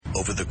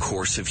over the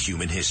course of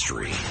human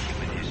history.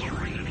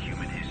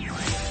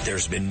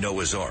 There's been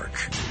Noah's Ark,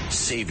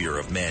 savior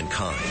of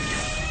mankind.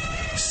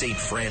 St.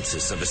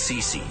 Francis of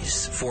Assisi,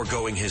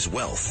 foregoing his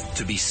wealth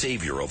to be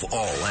savior of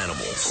all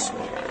animals.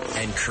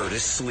 And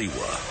Curtis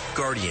Sliwa,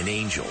 guardian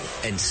angel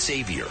and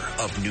savior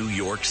of New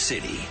York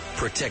City,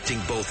 protecting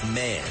both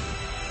man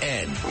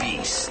and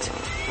beast.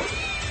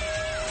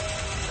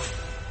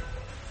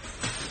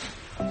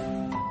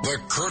 The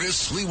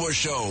Curtis Sliwa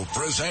Show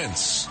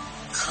presents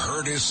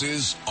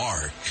Curtis's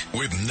Ark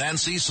with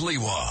Nancy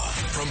Sliwa.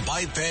 From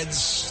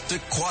bipeds to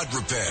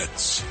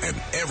quadrupeds and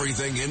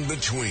everything in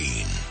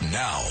between.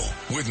 Now,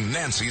 with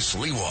Nancy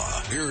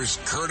Sliwa, here's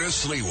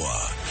Curtis Sliwa.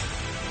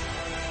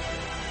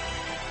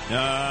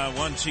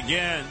 Once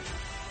again,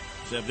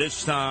 except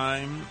this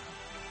time,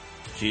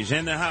 she's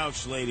in the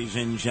house, ladies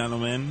and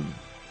gentlemen.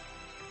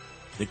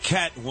 The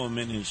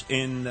Catwoman is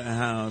in the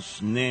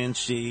house,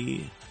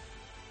 Nancy,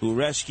 who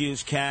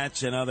rescues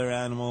cats and other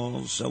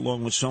animals,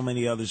 along with so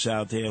many others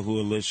out there who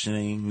are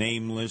listening,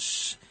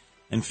 nameless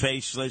and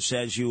faceless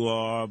as you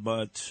are.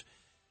 But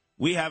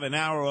we have an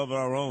hour of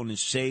our own to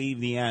save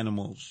the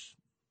animals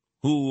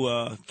who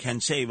can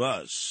save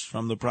us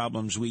from the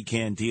problems we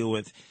can't deal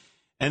with.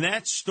 And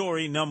that's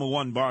story number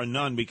one, bar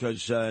none,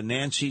 because,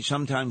 Nancy,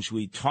 sometimes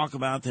we talk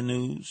about the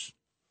news.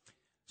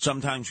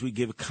 Sometimes we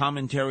give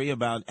commentary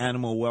about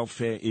animal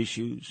welfare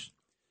issues.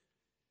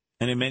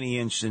 And in many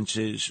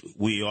instances,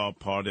 we are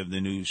part of the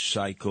news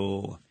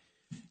cycle.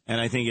 And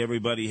I think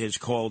everybody has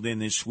called in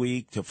this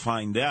week to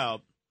find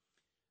out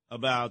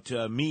about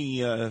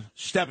me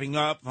stepping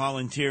up,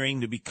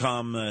 volunteering to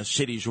become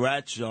city's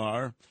rat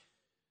czar,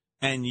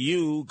 and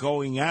you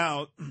going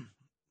out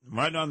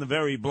right on the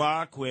very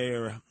block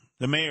where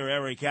the mayor,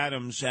 Eric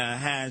Adams,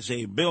 has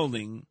a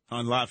building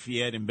on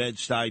Lafayette and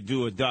Bed-Stuy,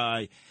 do or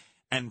die,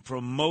 and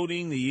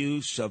promoting the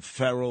use of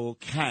feral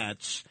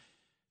cats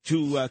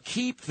to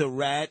keep the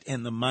rat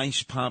and the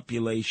mice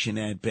population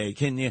at bay.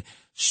 Can you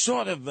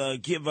sort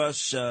of give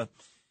us a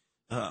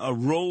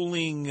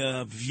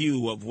rolling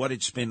view of what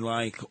it's been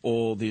like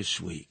all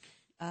this week?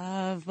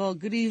 Well,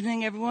 good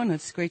evening, everyone.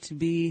 It's great to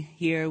be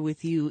here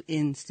with you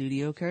in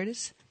studio,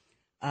 Curtis.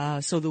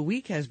 So the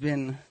week has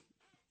been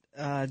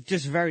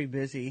just very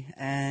busy,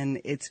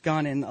 and it's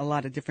gone in a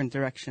lot of different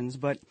directions.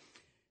 But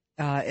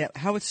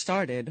how it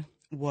started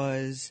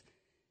was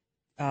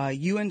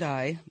you and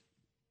I,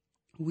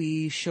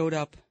 we showed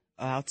up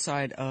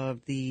outside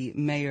of the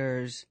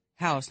mayor's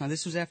house. Now,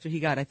 this was after he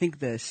got, I think,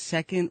 the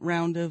second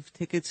round of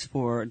tickets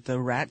for the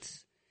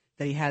rats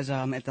that he has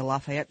at the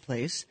Lafayette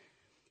place.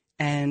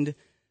 And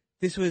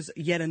this was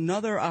yet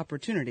another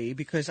opportunity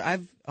because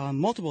I've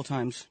multiple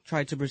times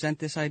tried to present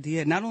this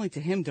idea, not only to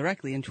him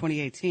directly. In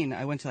 2018,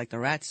 I went to, the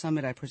Rat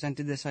Summit. I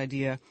presented this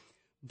idea.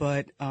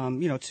 But,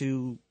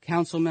 to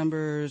council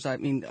members,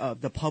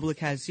 the public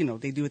has,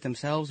 they do it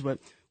themselves. But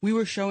we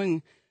were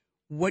showing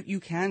what you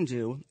can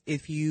do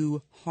if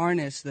you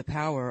harness the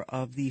power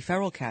of the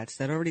feral cats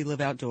that already live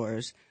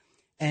outdoors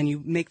and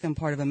you make them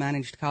part of a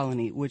managed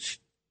colony, which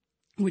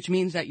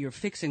means that you're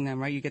fixing them,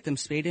 right? You get them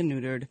spayed and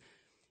neutered.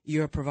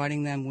 You're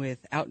providing them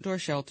with outdoor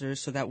shelters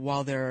so that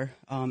while they're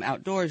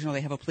outdoors,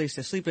 they have a place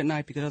to sleep at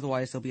night because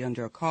otherwise they'll be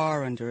under a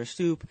car, under a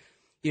stoop.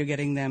 You're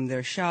getting them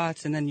their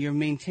shots, and then you're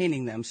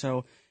maintaining them.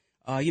 So,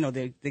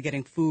 they're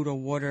getting food or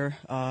water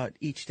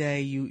each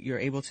day. You're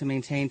able to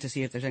maintain to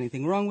see if there's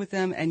anything wrong with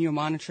them, and you're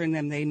monitoring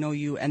them. They know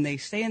you, and they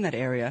stay in that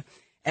area.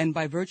 And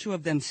by virtue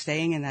of them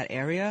staying in that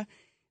area,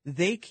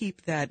 they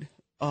keep that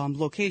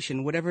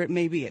location, whatever it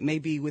may be. It may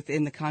be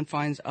within the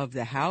confines of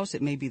the house.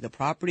 It may be the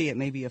property. It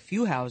may be a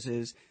few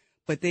houses.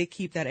 But they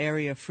keep that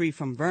area free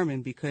from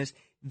vermin because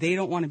they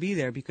don't want to be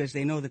there because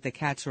they know that the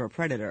cats are a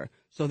predator.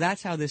 So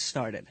that's how this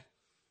started.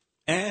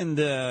 And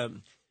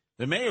the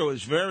mayor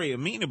was very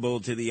amenable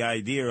to the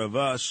idea of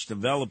us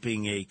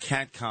developing a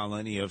cat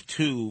colony of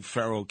 2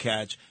 feral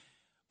cats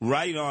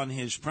right on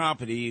his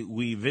property.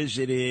 We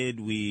visited,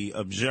 we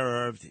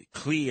observed,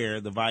 clear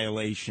the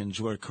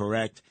violations were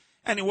correct.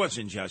 And it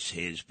wasn't just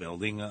his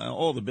building.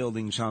 All the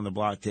buildings on the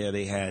block there,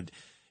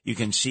 you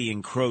can see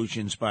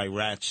incursions by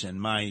rats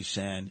and mice,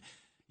 and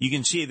you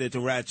can see that the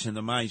rats and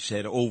the mice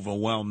had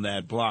overwhelmed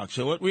that block.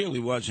 So it really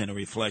wasn't a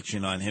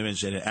reflection on him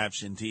as an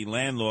absentee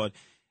landlord.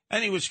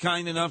 And he was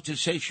kind enough to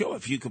say, sure,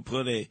 if you could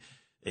put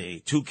a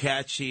 2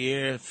 cats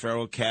here,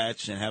 feral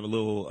cats, and have a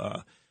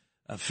little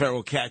a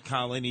feral cat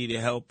colony to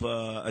help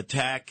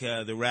attack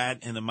the rat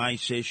and the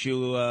mice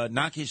issue,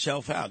 knock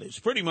yourself out. It's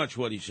pretty much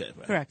what he said.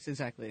 Right? Correct,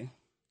 exactly.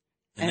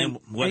 And then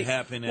what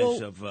happened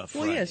as of Friday?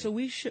 Well, yeah, so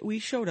we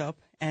showed up,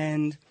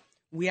 and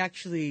we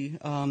actually,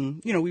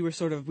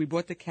 we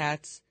brought the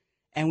cats,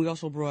 and we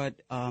also brought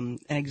an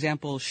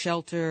example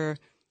shelter,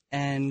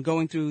 and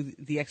going through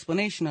the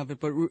explanation of it,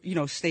 but,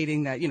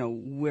 stating that,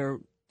 where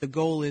the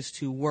goal is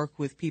to work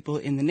with people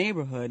in the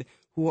neighborhood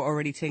who are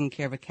already taking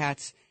care of the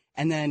cats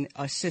and then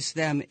assist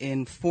them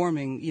in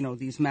forming,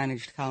 these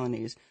managed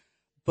colonies.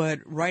 But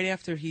right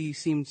after he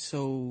seemed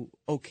so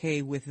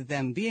okay with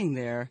them being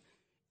there,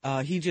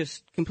 he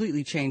just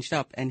completely changed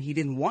up, and he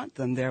didn't want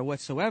them there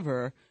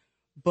whatsoever.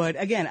 But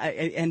again,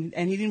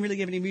 and he didn't really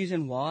give any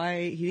reason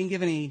why. He didn't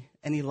give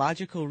any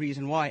logical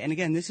reason why. And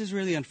again, this is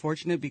really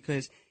unfortunate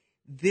because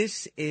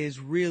this is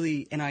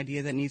really an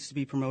idea that needs to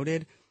be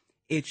promoted.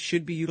 It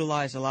should be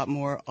utilized a lot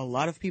more. A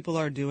lot of people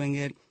are doing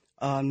it,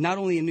 not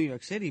only in New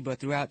York City, but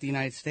throughout the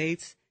United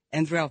States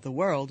and throughout the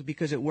world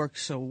because it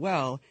works so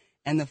well.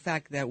 And the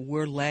fact that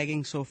we're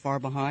lagging so far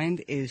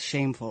behind is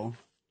shameful.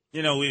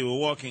 You know, we were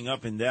walking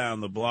up and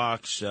down the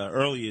blocks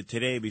earlier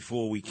today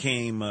before we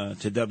came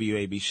to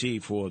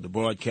WABC for the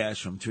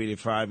broadcast from 3 to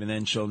 5, and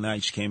then so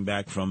nice came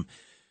back from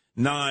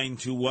 9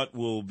 to what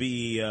will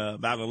be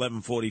about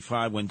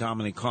 11:45 when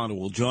Dominic Carter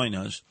will join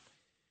us.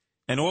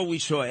 And all we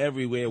saw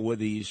everywhere were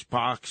these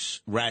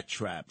box rat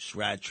traps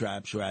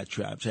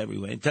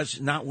everywhere. It does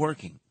not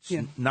working.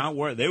 It's not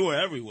working. They were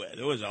everywhere.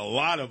 There was a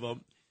lot of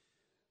them.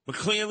 But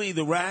clearly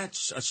the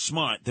rats are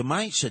smart. The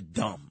mice are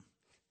dumb.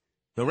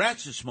 The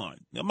rats are smart.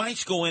 The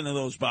mice go into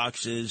those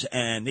boxes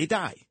and they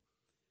die.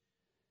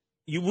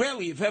 You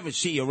rarely, if ever,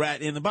 see a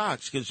rat in the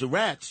box because the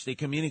rats, they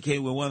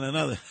communicate with one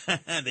another.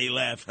 They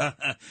laugh.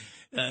 The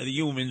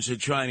humans are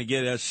trying to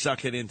get us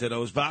sucked into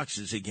those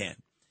boxes again.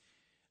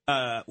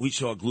 We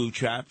saw glue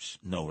traps,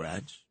 no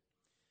rats.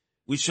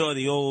 We saw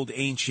the old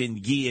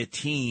ancient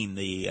guillotine,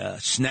 the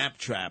snap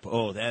trap.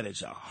 Oh, that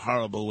is a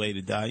horrible way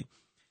to die.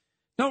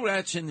 No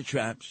rats in the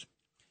traps.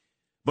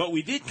 But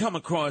we did come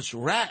across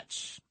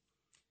rats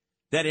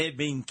that had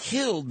been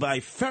killed by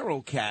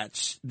feral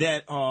cats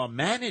that are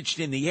managed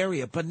in the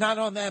area, but not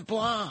on that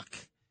block.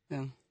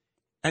 Yeah.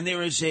 And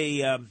there is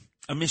a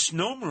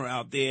misnomer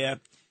out there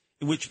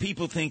in which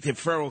people think that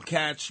feral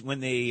cats, when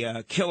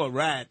they kill a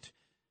rat,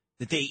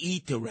 that they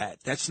eat the rat.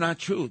 That's not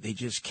true. They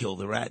just kill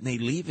the rat and they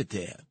leave it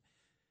there.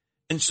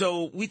 And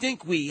so we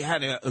think we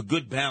had a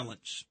good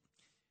balance.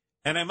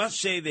 And I must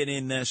say that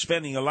in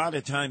spending a lot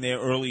of time there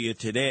earlier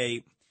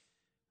today,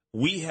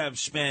 we have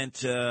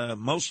spent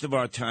most of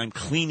our time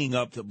cleaning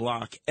up the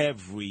block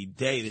every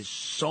day. There's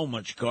so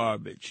much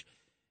garbage.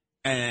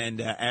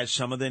 And as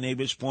some of the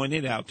neighbors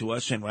pointed out to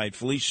us, and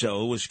rightfully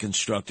so, it was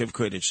constructive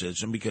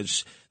criticism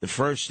because the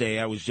first day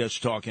I was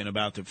just talking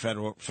about the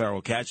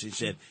feral cats. They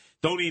said,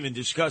 don't even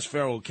discuss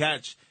feral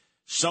cats.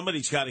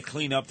 Somebody's got to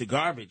clean up the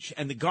garbage.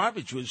 And the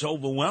garbage was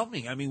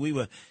overwhelming. I mean, we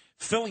were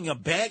filling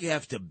up bag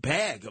after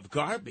bag of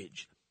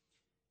garbage.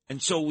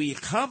 And so we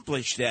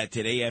accomplished that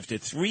today after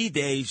 3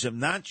 days of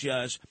not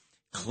just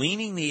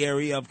cleaning the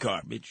area of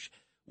garbage,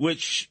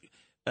 which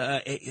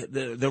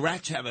the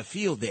rats have a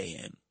field day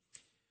in,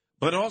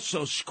 but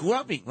also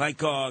scrubbing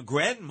like our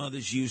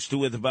grandmothers used to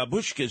with the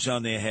babushkas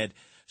on their head,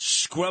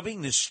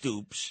 scrubbing the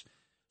stoops,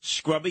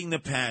 scrubbing the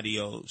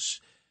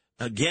patios,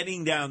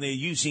 getting down there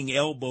using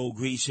elbow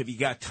grease. If you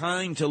got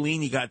time to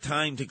lean, you got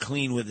time to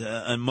clean with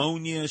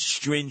ammonia,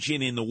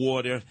 stringent in the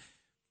water.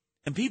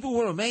 And people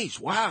were amazed.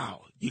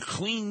 Wow, you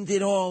cleaned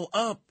it all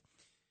up.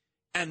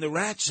 And the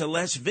rats are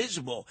less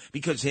visible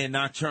because they're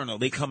nocturnal.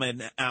 They come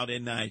out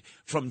at night.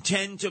 From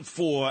 10 to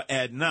 4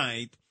 at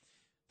night,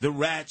 the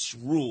rats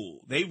rule.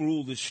 They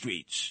rule the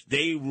streets.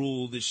 They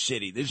rule the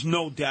city. There's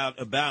no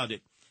doubt about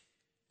it.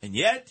 And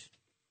yet,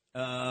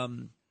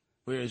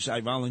 whereas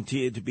I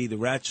volunteered to be the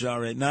rat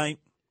czar at night,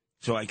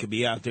 so I could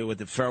be out there with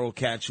the feral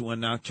cats who are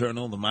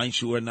nocturnal, the mice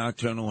who are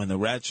nocturnal, and the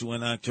rats who are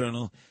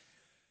nocturnal.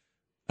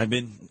 I've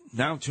been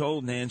now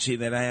told, Nancy,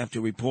 that I have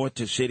to report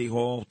to City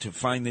Hall to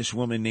find this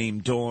woman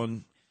named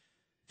Dawn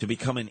to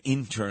become an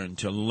intern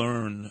to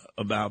learn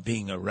about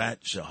being a rat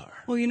czar.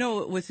 Well, you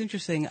know, what's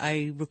interesting,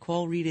 I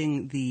recall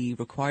reading the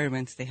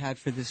requirements they had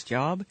for this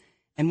job,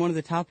 and one of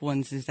the top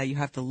ones is that you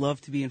have to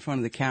love to be in front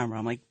of the camera.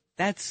 I'm like,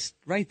 that's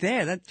right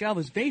there. That job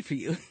was made for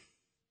you.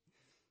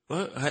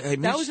 Well,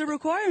 that was a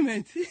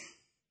requirement.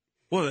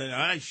 Well,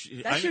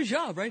 that's your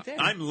job right there.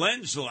 I'm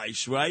lens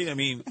lice, right? I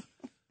mean,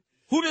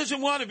 who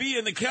doesn't want to be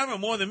in the camera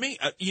more than me?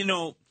 You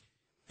know,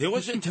 there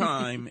was a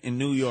time in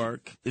New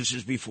York, this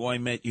is before I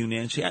met you,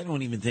 Nancy. I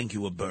don't even think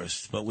you were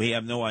birthed, but we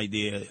have no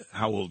idea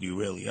how old you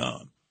really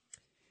are.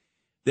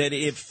 That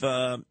if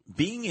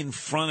being in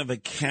front of a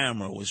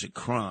camera was a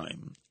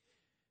crime,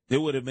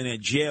 there would have been a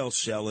jail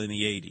cell in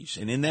the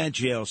 80s. And in that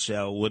jail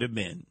cell would have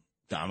been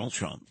Donald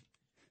Trump,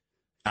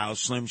 Al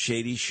Slim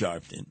Shady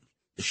Sharpton,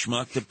 the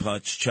Schmuck the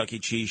Putz, Chuck E.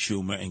 Cheese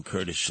Schumer, and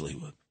Curtis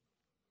Sliwa.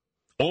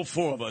 All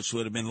four of us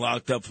would have been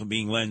locked up for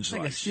being lens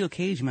like lice. a steel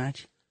cage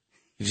match.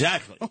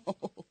 Exactly.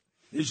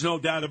 There's no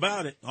doubt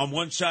about it. On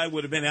one side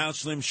would have been Al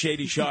Slim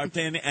Shady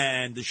Sharpton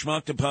and the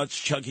Schmuck the Putz,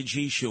 Chuck E.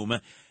 Cheese Schumer.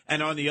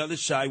 And on the other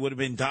side would have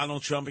been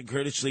Donald Trump and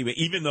Curtis Sliwa.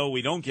 Even though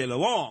we don't get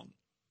along,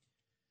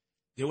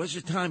 there was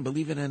a time,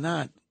 believe it or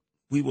not,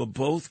 we were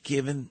both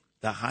given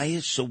the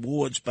highest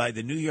awards by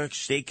the New York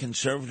State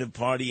Conservative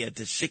Party at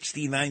the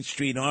 69th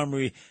Street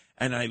Armory.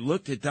 And I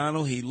looked at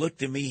Donald. He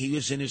looked at me. He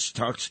was in his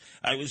tux.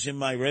 I was in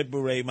my red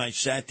beret, my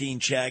sateen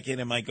jacket,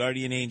 and my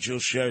Guardian Angel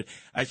shirt.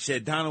 I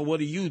said, Donald, what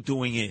are you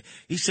doing here?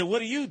 He said,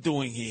 what are you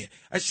doing here?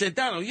 I said,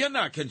 Donald, you're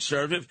not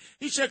conservative.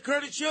 He said,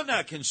 Curtis, you're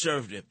not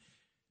conservative.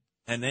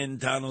 And then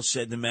Donald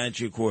said the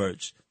magic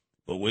words,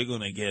 but we're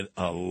going to get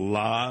a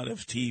lot of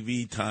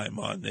TV time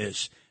on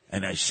this.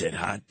 And I said,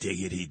 hot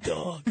diggity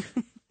dog.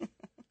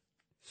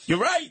 You're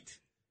right.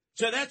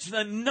 So that's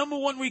the number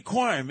one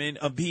requirement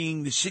of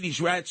being the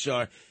city's rat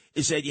czar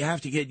is that you have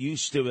to get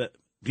used to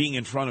being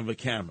in front of a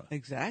camera.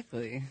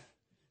 Exactly.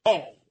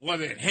 Oh, well,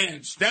 then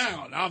hands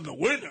down, I'm the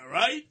winner,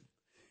 right?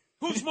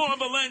 Who's more of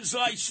a lens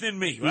lice than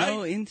me, right? No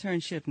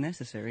internship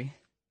necessary.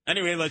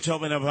 Anyway, let's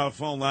open up our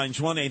phone lines,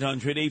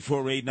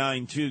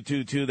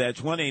 1-800-848-9222.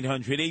 That's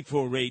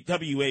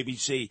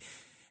 1-800-848-WABC.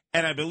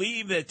 And I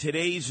believe that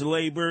today's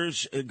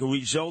labors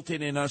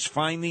resulted in us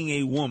finding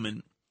a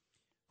woman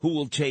who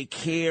will take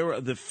care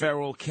of the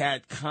feral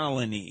cat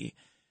colony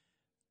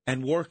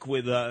and work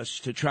with us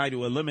to try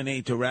to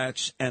eliminate the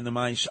rats and the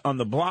mice on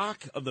the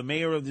block of the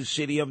mayor of the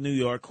city of New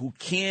York, who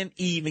can't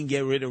even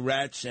get rid of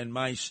rats and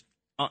mice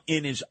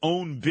in his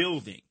own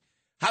building.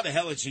 How the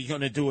hell is he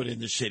going to do it in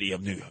the city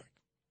of New York?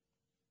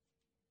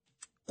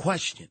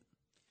 Question.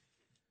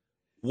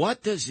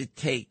 What does it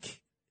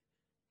take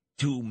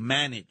to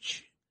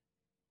manage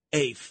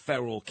a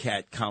feral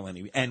cat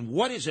colony? And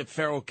what is a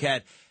feral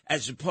cat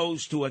as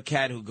opposed to a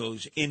cat who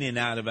goes in and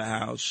out of a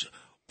house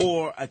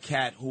or a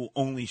cat who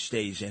only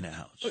stays in a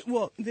house?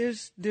 Well,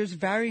 there's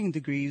varying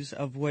degrees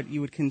of what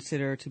you would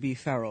consider to be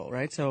feral,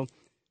 right? So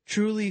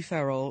truly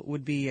feral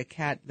would be a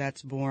cat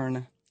that's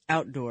born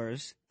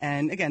outdoors.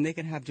 And again, they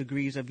can have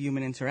degrees of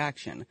human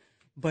interaction.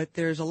 But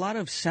there's a lot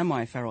of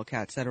semi-feral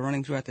cats that are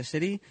running throughout the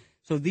city.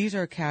 So these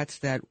are cats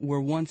that were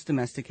once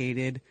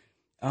domesticated.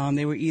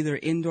 They were either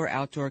indoor,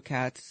 outdoor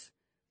cats.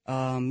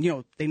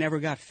 They never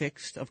got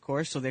fixed, of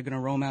course, so they're going to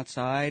roam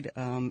outside.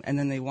 And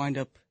then they wind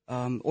up,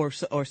 or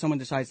someone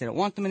decides they don't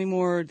want them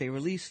anymore. They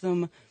release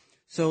them.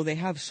 So they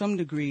have some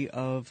degree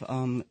of,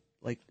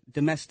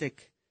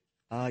 domestic,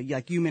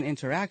 human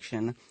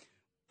interaction.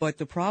 But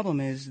the problem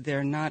is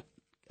they're not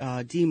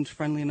deemed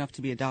friendly enough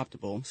to be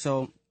adoptable.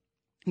 So,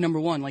 number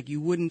one, you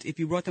wouldn't, if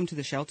you brought them to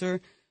the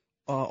shelter,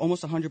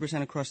 almost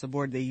 100% across the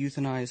board, they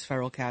euthanize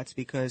feral cats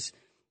because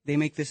they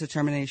make this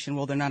determination,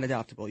 well, they're not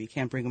adoptable. You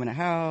can't bring them in a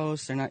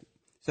house. They're not.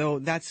 So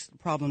that's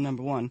problem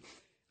number one.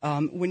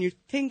 When you're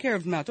taking care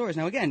of them outdoors,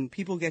 now, again,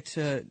 people get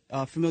to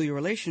familiar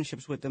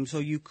relationships with them, so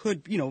you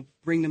could,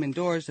 bring them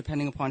indoors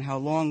depending upon how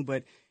long.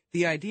 But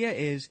the idea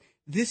is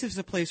this is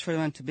the place for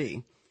them to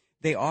be.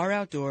 They are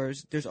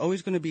outdoors. There's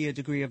always going to be a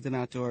degree of them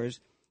outdoors.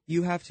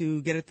 You have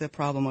to get at the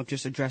problem of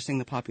just addressing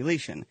the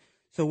population.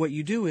 So what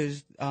you do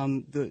is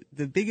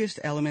the biggest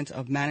element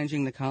of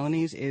managing the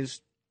colonies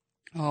is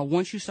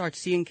once you start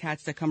seeing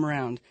cats that come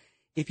around,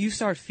 if you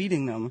start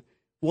feeding them,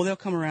 well, they'll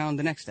come around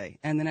the next day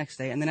and the next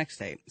day and the next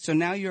day. So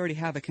now you already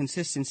have a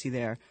consistency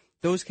there.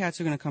 Those cats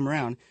are going to come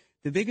around.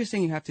 The biggest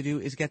thing you have to do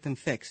is get them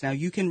fixed. Now,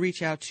 you can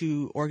reach out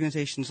to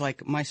organizations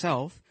like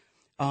myself,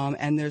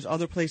 and there's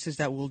other places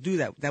that will do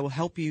that will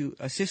help you,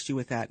 assist you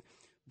with that.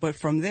 But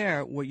from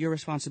there, what your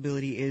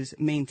responsibility is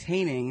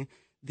maintaining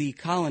the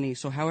colony,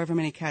 so however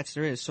many cats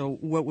there is. So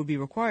what would be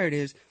required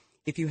is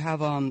if you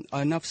have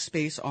enough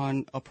space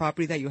on a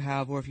property that you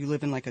have, or if you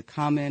live in a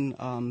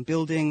common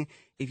building,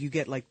 if you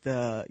get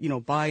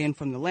the buy-in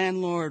from the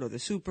landlord or the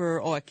super,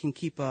 I can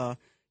keep a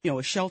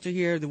shelter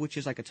here, which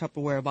is a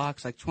Tupperware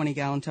box,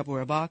 20-gallon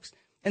Tupperware box.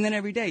 And then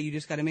every day you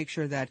just got to make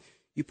sure that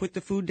you put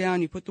the food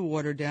down, you put the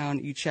water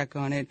down, you check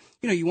on it.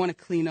 You want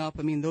to clean up.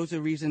 I mean, those are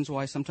reasons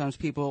why sometimes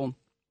people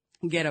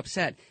get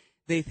upset.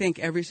 They think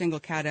every single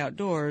cat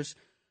outdoors,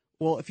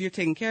 well, if you're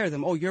taking care of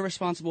them, you're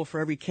responsible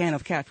for every can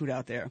of cat food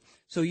out there.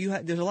 So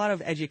there's a lot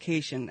of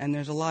education and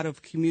there's a lot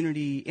of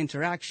community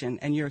interaction,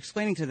 and you're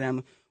explaining to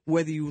them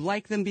whether you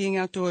like them being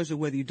outdoors or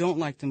whether you don't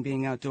like them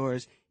being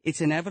outdoors.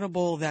 It's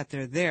inevitable that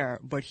they're there,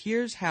 but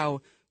here's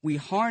how we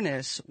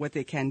harness what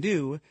they can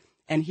do,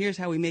 and here's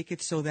how we make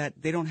it so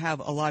that they don't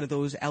have a lot of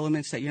those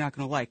elements that you're not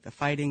going to like, the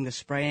fighting, the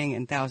spraying,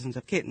 and thousands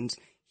of kittens.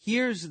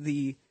 Here's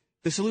the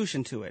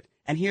solution to it,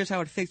 and here's how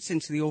it fits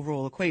into the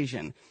overall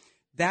equation.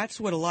 That's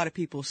what a lot of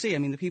people see. I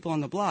mean, the people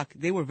on the block,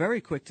 they were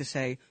very quick to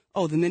say,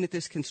 the minute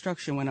this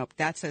construction went up,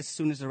 that's as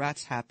soon as the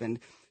rats happened.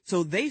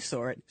 So they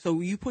saw it.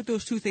 So you put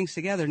those two things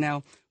together.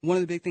 Now, one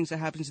of the big things that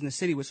happens in the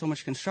city with so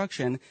much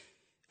construction,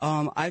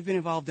 I've been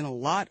involved in a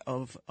lot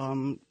of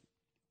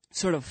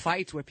sort of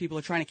fights where people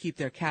are trying to keep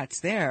their cats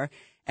there,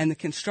 and the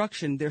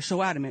construction, they're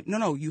so adamant.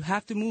 No, you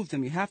have to move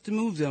them. You have to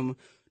move them.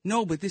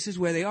 No, but this is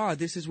where they are.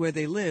 This is where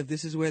they live.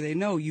 This is where they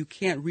know. You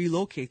can't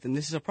relocate them.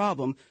 This is a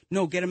problem.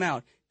 No, get them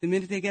out. The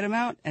minute they get them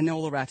out, and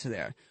all the rats are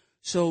there.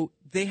 So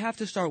they have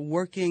to start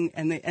working,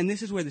 and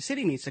this is where the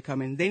city needs to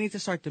come in. They need to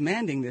start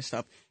demanding this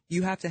stuff.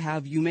 You have to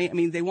have,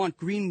 they want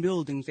green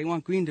buildings. They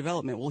want green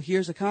development. Well,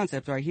 here's a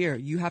concept right here.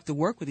 You have to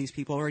work with these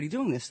people already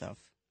doing this stuff.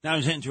 That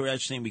was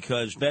interesting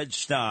because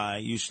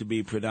Bed-Stuy used to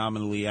be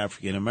predominantly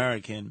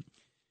African-American.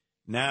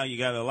 Now you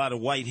got a lot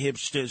of white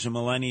hipsters and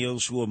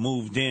millennials who have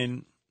moved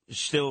in.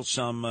 Still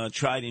some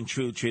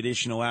tried-and-true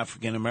traditional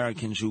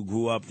African-Americans who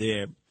grew up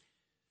there.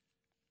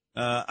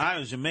 I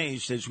was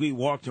amazed as we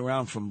walked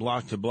around from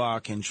block to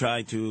block and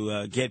tried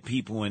to get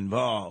people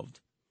involved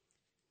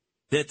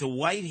that the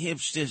white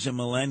hipsters and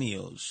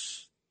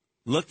millennials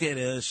looked at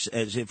us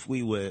as if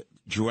we were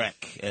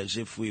dreck, as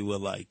if we were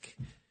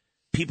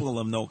people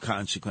of no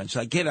consequence.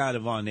 Get out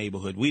of our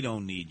neighborhood. We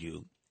don't need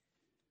you.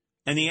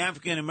 And the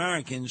African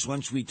Americans,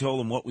 once we told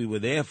them what we were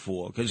there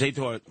for, because they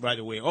thought right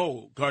away,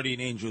 oh, guardian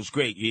angel's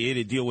great, you're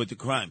here to deal with the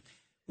crime.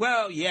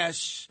 Well,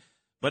 yes,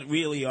 but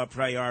really our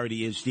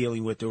priority is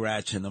dealing with the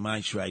rats and the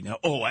mice right now.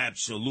 Oh,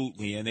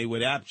 absolutely, and they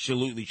would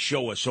absolutely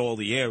show us all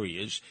the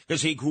areas,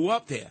 because they grew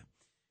up there.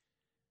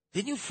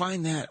 Didn't you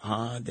find that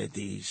odd that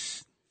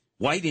these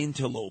white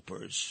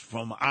interlopers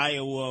from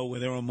Iowa, where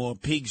there are more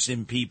pigs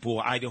than people,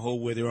 Idaho,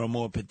 where there are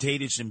more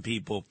potatoes than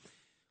people,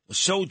 were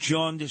so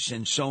jaundiced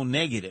and so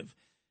negative?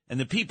 And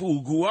the people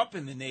who grew up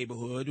in the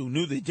neighborhood, who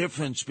knew the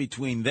difference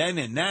between then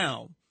and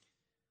now,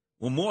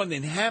 were more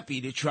than happy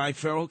to try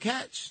feral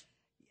cats.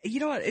 You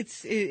know what?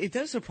 It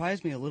does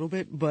surprise me a little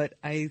bit, but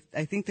I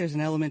think there's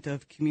an element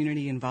of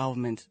community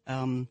involvement.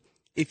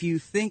 If you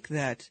think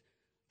that,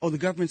 oh, the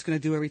government's going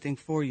to do everything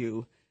for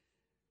you,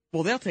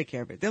 well, they'll take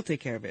care of it. They'll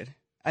take care of it.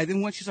 I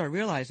think once you start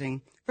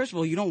realizing, first of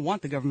all, you don't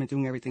want the government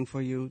doing everything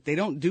for you. They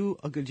don't do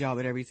a good job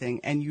at everything,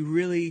 and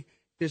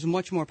there's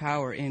much more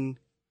power in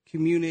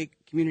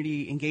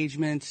community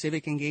engagement,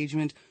 civic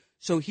engagement.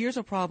 So here's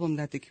a problem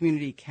that the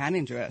community can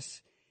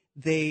address.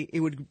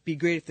 It would be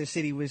great if the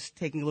city was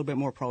taking a little bit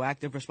more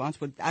proactive response,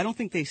 but I don't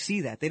think they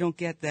see that. They don't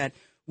get that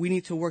we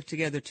need to work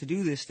together to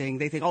do this thing.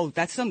 They think, oh,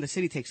 that's something the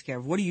city takes care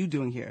of. What are you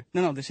doing here?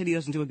 No, the city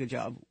doesn't do a good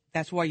job.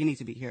 That's why you need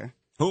to be here.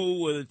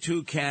 Who were the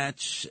two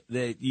cats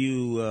that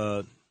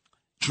you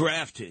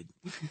drafted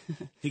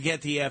to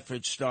get the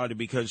effort started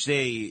because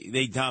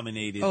they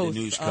dominated the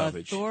news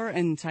coverage? Thor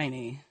and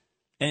Tiny.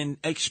 And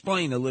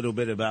explain a little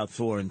bit about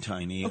Thor and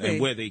Tiny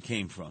and where they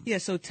came from. Yeah,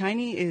 so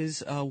Tiny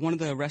is one of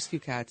the rescue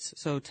cats.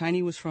 So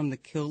Tiny was from the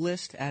kill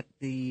list at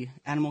the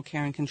Animal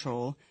Care and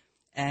Control,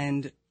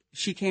 and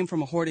she came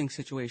from a hoarding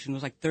situation. It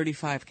was like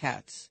 35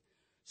 cats.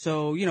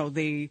 So,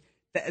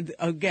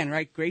 again,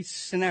 right, great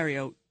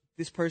scenario.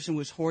 This person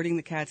was hoarding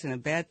the cats and a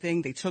bad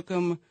thing. They took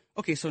them.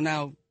 Okay,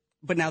 now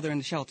they're in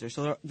the shelter.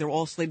 So they're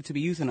all slated to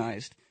be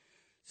euthanized.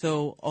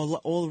 So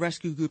all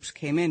rescue groups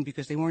came in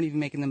because they weren't even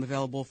making them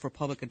available for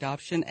public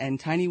adoption, and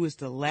Tiny was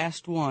the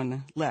last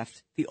one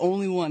left, the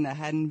only one that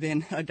hadn't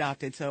been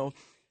adopted. So,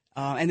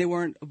 and they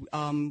weren't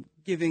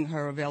giving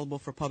her available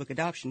for public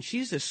adoption.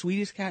 She's the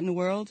sweetest cat in the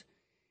world.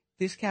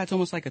 This cat's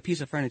almost like a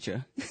piece of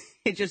furniture.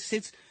 It just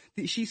sits.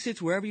 She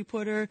sits wherever you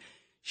put her.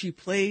 She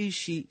plays.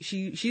 She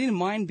didn't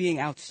mind being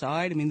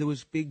outside. I mean, there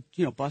was big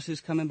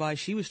buses coming by.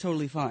 She was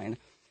totally fine.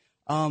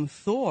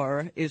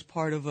 Thor is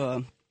part of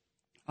a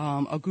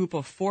group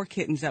of 4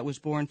 kittens that was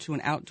born to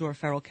an outdoor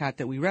feral cat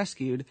that we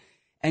rescued,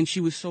 and she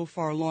was so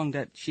far along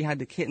that she had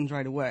the kittens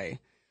right away.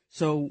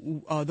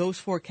 So those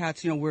 4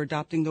 cats, we're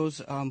adopting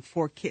those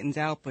 4 kittens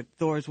out, but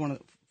Thor is one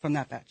from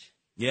that batch.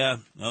 Yeah,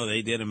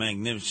 they did a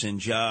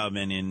magnificent job.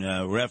 And in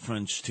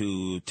reference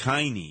to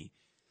Tiny,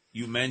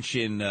 you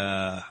mentioned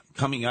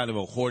coming out of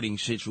a hoarding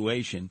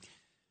situation.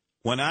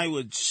 When I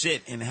would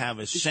sit and have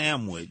a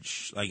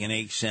sandwich, like an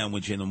egg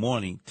sandwich in the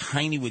morning,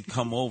 Tiny would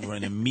come over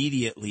and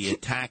immediately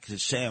attack the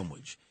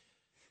sandwich.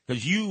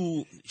 Because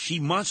she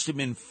must have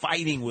been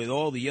fighting with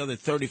all the other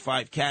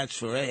 35 cats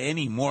for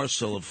any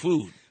morsel of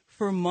food.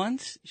 For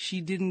months,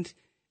 she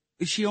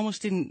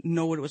almost didn't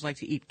know what it was like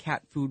to eat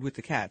cat food with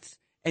the cats.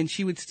 And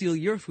she would steal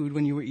your food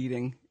when you were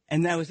eating,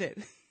 and that was it.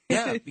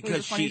 Yeah,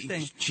 because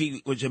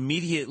she was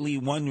immediately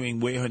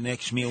wondering where her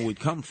next meal would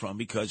come from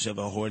because of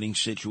a hoarding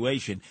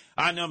situation.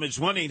 Our number is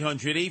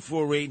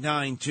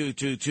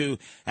 1-800-848-9222.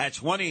 That's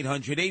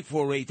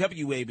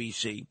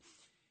 1-800-848-WABC.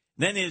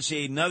 Then there's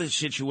another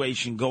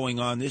situation going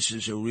on. This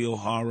is a real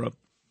horror.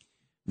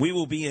 We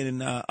will be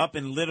up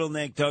in Little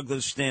Neck,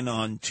 Douglaston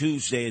on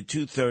Tuesday at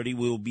 2:30.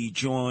 We'll be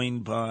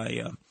joined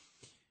by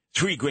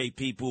 3 great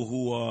people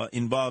who are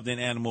involved in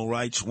animal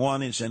rights.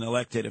 One is an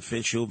elected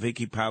official,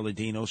 Vicky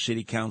Palladino,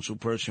 city council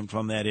person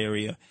from that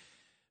area.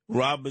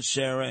 Rob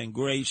Becerra and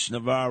Grace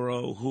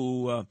Navarro,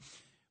 who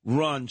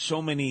run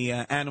so many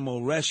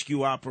animal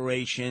rescue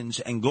operations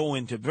and go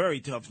into very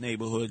tough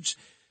neighborhoods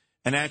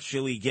and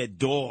actually get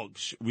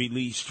dogs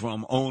released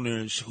from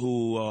owners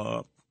who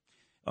are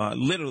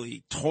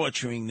literally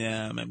torturing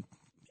them, and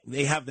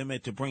they have them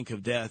at the brink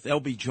of death. They'll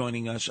be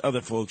joining us.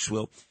 Other folks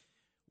will.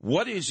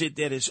 What is it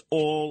that has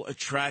all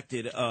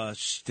attracted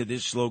us to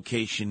this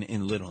location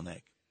in Little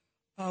Neck?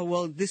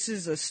 Well, this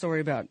is a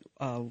story about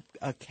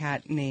a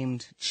cat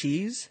named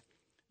Cheese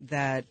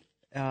that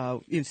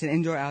it's an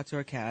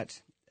indoor-outdoor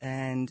cat,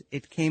 and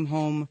it came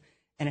home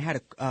and it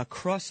had a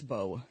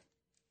crossbow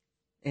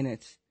in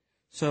it.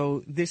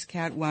 So this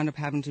cat wound up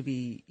having to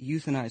be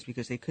euthanized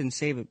because they couldn't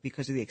save it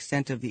because of the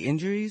extent of the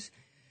injuries.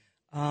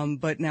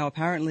 But now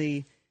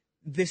apparently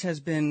this has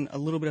been a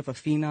little bit of a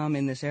phenom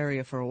in this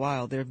area for a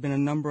while. There have been a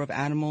number of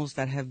animals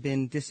that have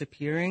been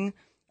disappearing,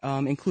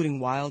 including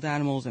wild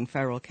animals and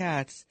feral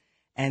cats.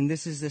 And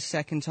this is the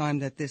second time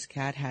that this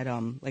cat had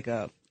like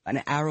an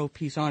arrow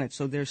piece on it.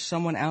 So there's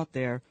someone out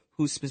there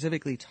who's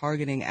specifically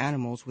targeting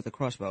animals with a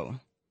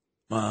crossbow.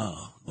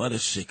 Wow, what a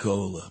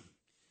sickola.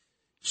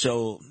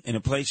 So in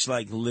a place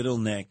like Little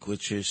Neck,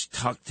 which is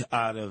tucked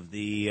out of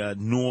the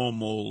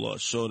normal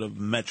sort of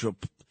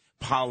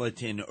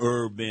metropolitan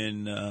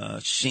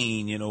urban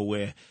scene,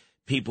 where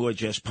people are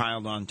just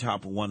piled on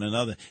top of one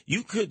another.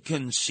 You could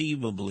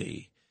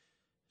conceivably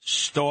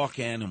stalk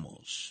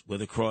animals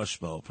with a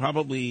crossbow,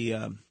 probably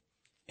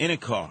in a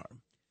car.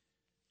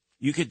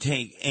 You could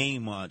take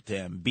aim at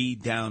them,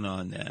 beat down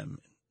on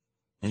them,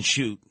 and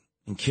shoot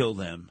and kill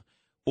them,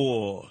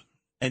 or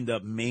end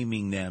up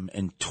maiming them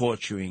and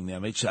torturing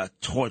them. It's a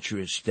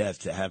torturous death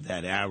to have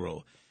that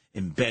arrow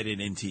embedded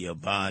into your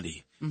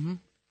body. Mm-hmm.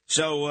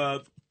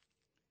 So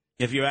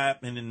if you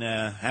happen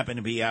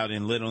to be out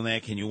in Little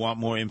Neck and you want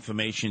more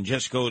information,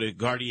 just go to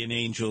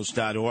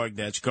guardianangels.org.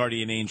 That's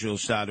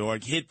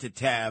guardianangels.org. Hit the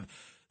tab,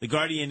 the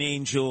Guardian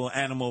Angel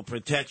Animal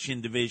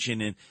Protection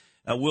Division, and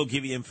we'll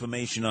give you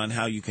information on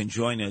how you can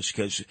join us,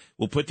 because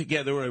we'll put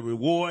together a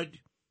reward.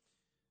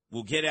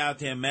 We'll get out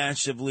there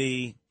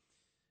massively,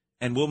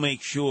 and we'll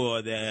make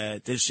sure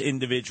that this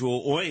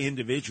individual or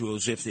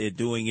individuals, if they're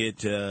doing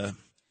it, are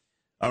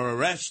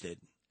arrested.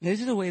 This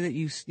is a way that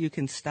you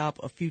can stop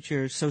a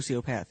future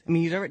sociopath. I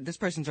mean, this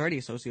person's already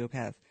a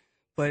sociopath,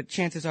 but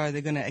chances are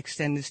they're going to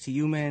extend this to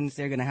humans.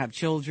 They're going to have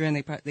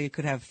children. They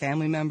could have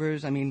family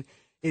members. I mean,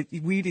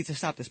 we need to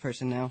stop this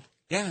person now.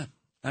 Yeah.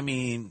 I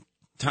mean,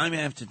 time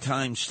after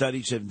time,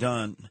 studies have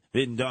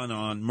been done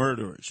on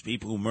murderers,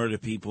 people who murder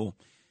people,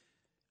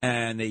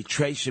 and they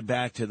trace it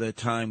back to the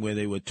time where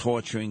they were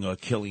torturing or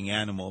killing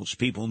animals.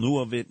 People knew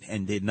of it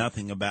and did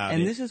nothing about it.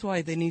 And this is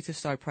why they need to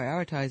start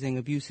prioritizing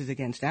abuses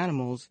against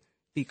animals,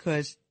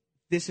 because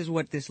this is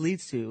what this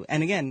leads to.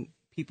 And again,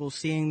 people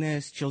seeing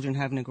this, children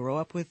having to grow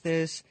up with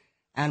this,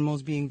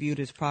 animals being viewed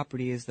as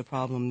property is the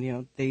problem. You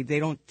know, they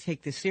don't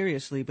take this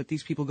seriously, but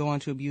these people go on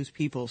to abuse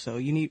people. So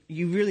you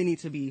really need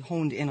to be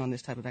honed in on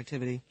this type of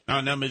activity.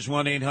 Our number is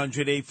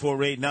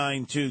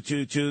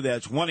 1-800-848-9222.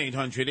 That's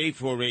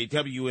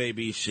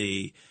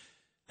 1-800-848-WABC.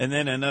 And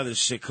then another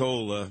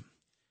Sicola.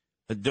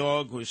 A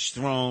dog was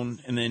thrown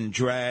and then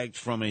dragged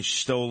from a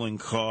stolen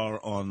car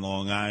on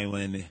Long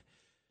Island.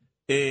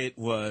 It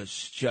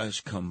was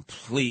just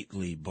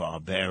completely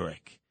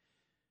barbaric.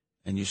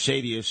 And you say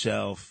to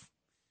yourself,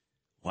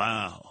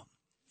 wow,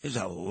 there's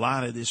a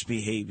lot of this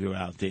behavior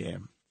out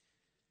there.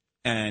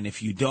 And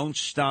if you don't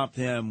stop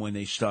them when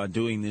they start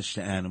doing this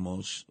to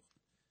animals,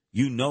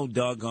 you know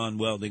doggone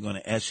well they're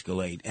going to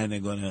escalate, and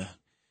they're going to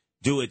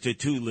do it to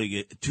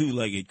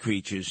two-legged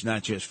creatures,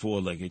 not just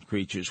four-legged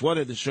creatures. What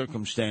are the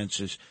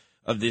circumstances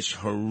of this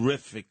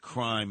horrific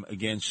crime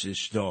against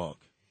this dog?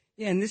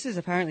 Yeah, and this is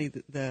apparently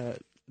the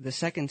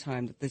second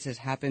time that this has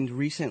happened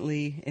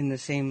recently in the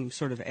same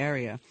sort of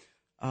area.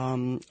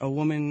 A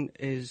woman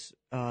is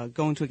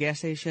going to a gas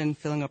station,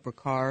 filling up her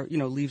car,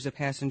 leaves the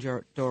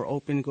passenger door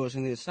open, goes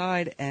on the other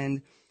side,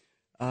 and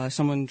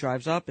someone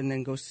drives up and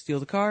then goes to steal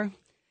the car.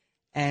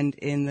 And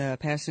in the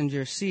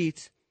passenger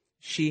seat,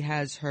 she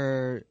has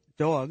her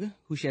dog,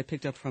 who she had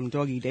picked up from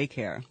doggy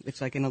daycare. It's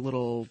like in a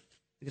little,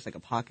 I guess like a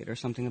pocket or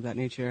something of that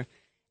nature.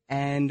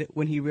 And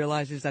when he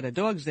realizes that a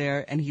dog's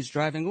there and he's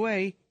driving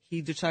away,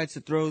 he decides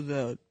to throw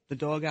the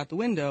dog out the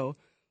window,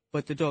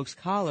 but the dog's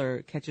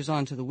collar catches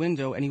onto the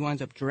window, and he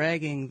winds up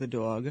dragging the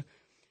dog.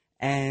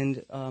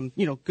 And,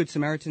 Good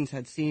Samaritans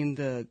had seen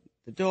the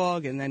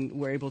dog and then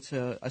were able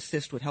to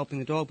assist with helping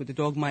the dog, but the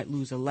dog might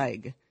lose a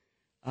leg.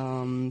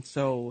 That's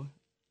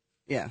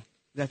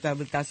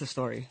the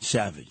story.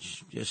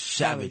 Savage. Just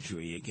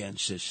savagery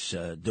against this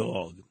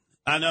dog.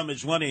 Our number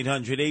is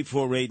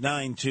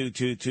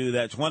 1-800-848-9222.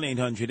 That's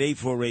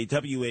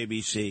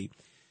 1-800-848-WABC.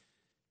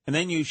 And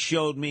then you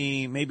showed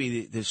me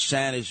maybe the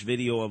saddest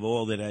video of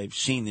all that I've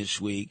seen this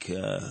week.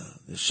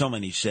 There's so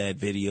many sad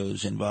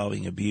videos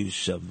involving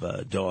abuse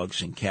of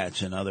dogs and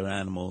cats and other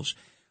animals.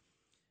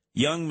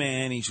 Young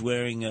man, he's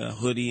wearing a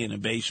hoodie and a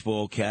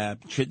baseball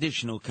cap,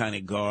 traditional kind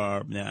of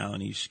garb now,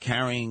 and he's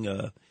carrying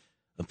a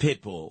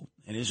pit bull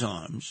in his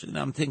arms. And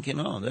I'm thinking,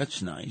 oh,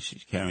 that's nice.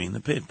 He's carrying the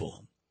pit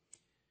bull.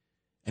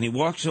 And he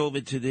walks over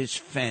to this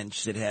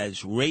fence that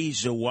has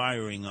razor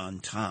wiring on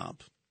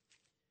top.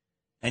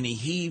 And he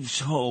heaves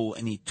ho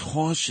and he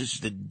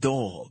tosses the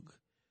dog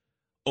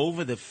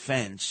over the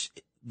fence.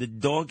 The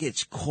dog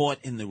gets caught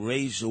in the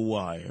razor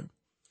wire.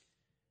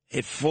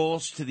 It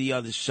falls to the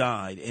other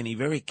side, and he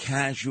very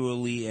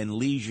casually and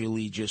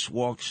leisurely just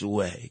walks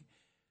away.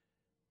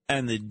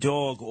 And the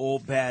dog, all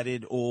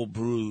battered, all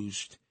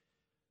bruised,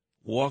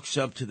 walks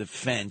up to the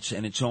fence,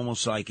 and it's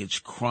almost like it's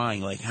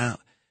crying, like, how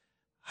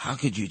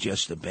could you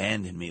just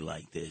abandon me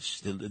like this?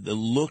 The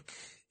look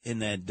in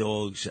that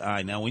dog's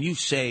eye. Now, when you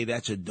say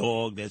that's a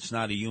dog, that's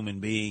not a human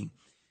being,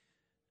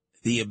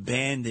 the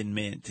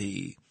abandonment,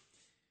 the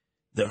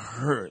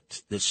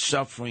hurt, the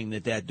suffering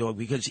that dog,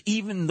 because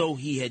even though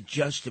he had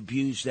just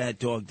abused that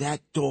dog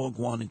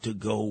wanted to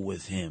go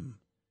with him.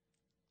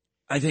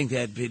 I think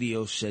that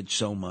video said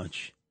so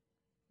much.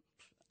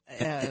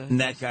 And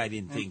that guy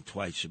didn't think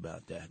twice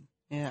about that.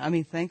 Yeah, I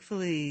mean,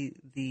 thankfully,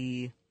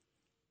 the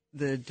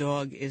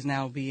dog is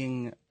now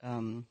being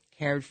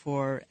cared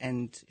for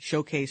and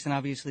showcased, and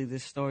obviously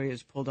this story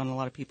has pulled on a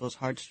lot of people's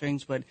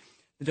heartstrings, but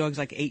the dog's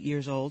like 8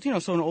 years old,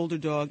 so an older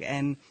dog,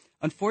 and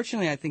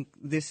unfortunately I think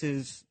this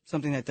is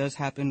something that does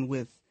happen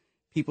with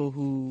people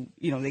who,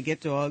 they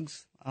get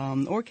dogs,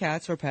 or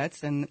cats or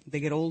pets, and they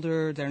get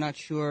older, they're not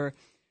sure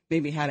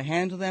maybe how to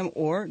handle them,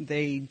 or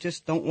they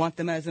just don't want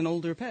them as an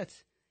older pet.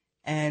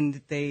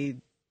 And they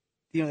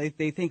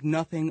think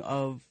nothing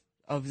of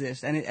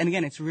this. And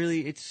again,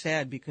 it's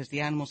sad because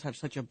the animals have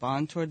such a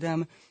bond toward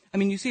them. I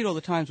mean, you see it all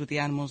the times with the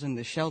animals in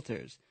the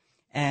shelters.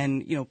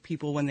 And,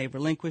 people, when they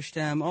relinquish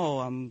them,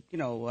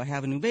 I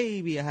have a new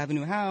baby, I have a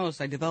new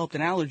house, I developed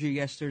an allergy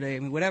yesterday,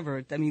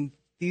 whatever.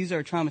 These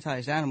are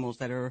traumatized animals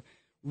that are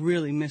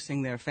really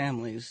missing their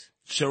families.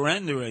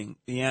 Surrendering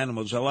the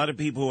animals. A lot of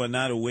people are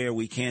not aware,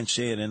 we can't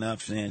say it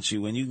enough, Nancy.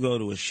 When you go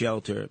to a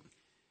shelter,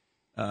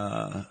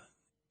 and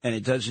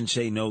it doesn't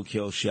say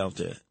no-kill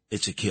shelter,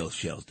 it's a kill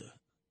shelter.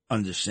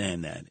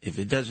 Understand that. If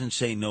it doesn't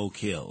say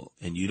no-kill,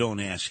 and you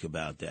don't ask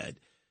about that,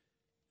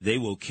 they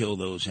will kill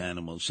those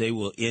animals. They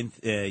will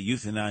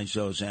euthanize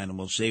those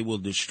animals. They will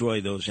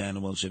destroy those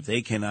animals if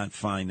they cannot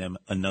find them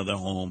another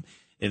home,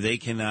 if they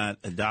cannot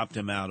adopt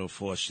them out or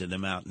foster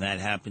them out. And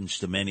that happens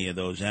to many of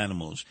those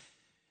animals.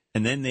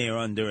 And then they are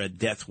under a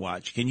death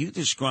watch. Can you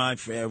describe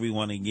for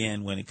everyone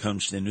again, when it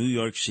comes to New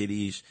York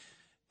City's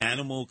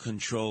animal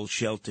control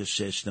shelter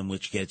system,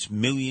 which gets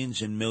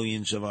millions and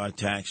millions of our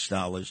tax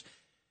dollars,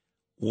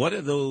 what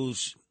are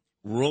those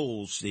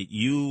roles that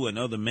you and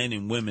other men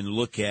and women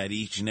look at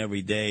each and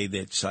every day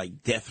that's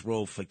like death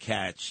row for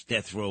cats,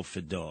 death row for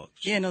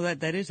dogs? Yeah, no,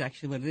 that is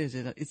actually what it is.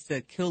 It's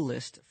the kill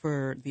list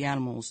for the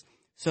animals.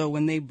 So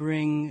when they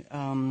bring,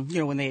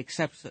 when they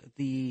accept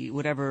the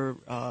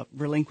whatever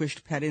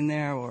relinquished pet in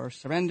there or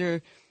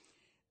surrender,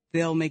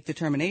 they'll make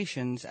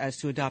determinations as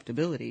to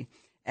adoptability.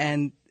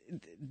 And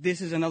this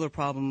is another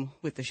problem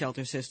with the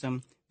shelter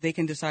system. They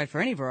can decide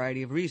for any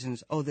variety of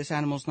reasons, this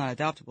animal's not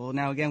adoptable.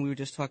 Now, again, we were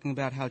just talking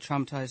about how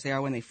traumatized they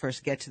are when they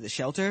first get to the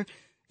shelter.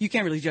 You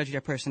can't really judge their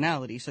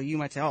personality. So you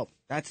might say,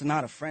 that's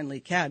not a friendly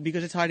cat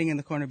because it's hiding in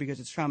the corner because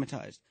it's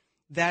traumatized.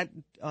 That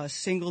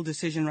single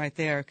decision right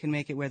there can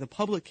make it where the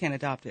public can't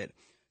adopt it.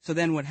 So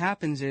then what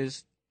happens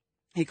is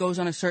it goes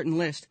on a certain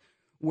list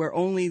where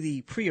only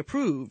the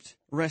pre-approved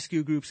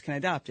rescue groups can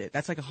adopt it.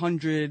 That's like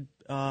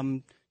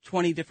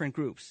 120 different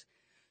groups.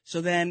 So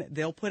then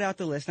they'll put out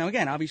the list. Now,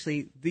 again,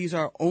 obviously, these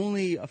are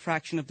only a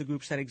fraction of the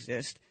groups that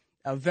exist.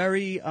 And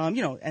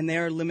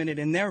they're limited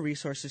in their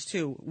resources,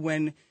 too.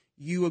 When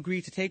you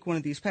agree to take one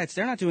of these pets,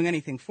 they're not doing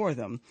anything for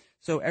them.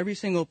 So every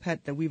single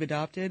pet that we've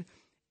adopted,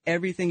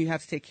 everything you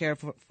have to take care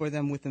of for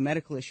them with the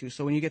medical issues.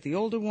 So when you get the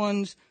older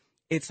ones,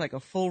 it's like a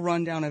full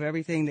rundown of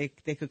everything.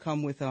 They could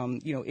come with,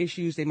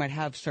 issues. They might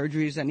have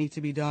surgeries that need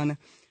to be done.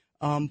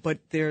 But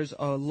there's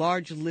a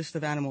large list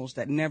of animals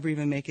that never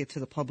even make it to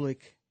the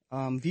public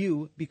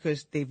view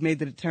because they've made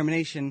the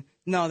determination,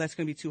 no, that's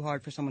going to be too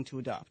hard for someone to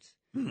adopt.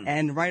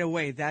 And right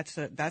away, that's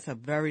a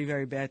very,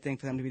 very bad thing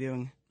for them to be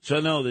doing. So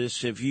know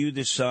this, if you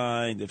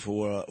decide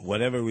for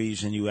whatever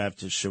reason you have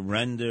to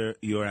surrender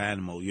your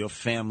animal, your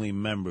family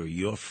member,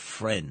 your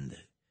friend,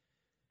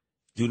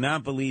 do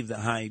not believe the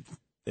hype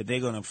that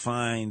they're going to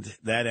find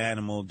that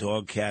animal,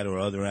 dog, cat, or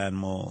other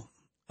animal,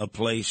 a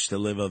place to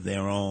live of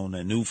their own,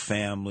 a new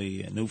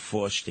family, a new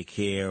foster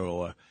care,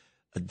 or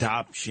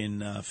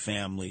adoption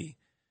family.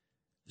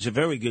 There's a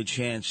very good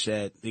chance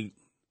that they're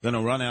going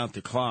to run out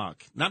the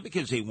clock. Not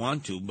because they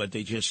want to, but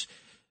they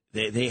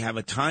have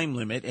a time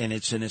limit, and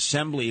it's an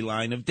assembly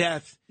line of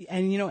death.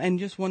 And, and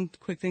just one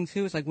quick thing,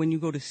 too, is like when you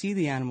go to see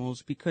the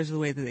animals, because of the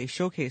way that they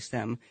showcase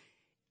them,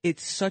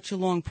 it's such a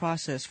long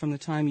process from the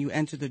time you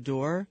enter the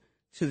door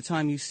to the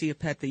time you see a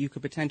pet that you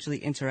could potentially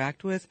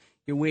interact with.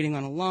 You're waiting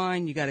on a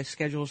line. You got to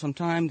schedule some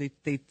time.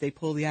 They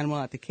pull the animal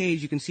out the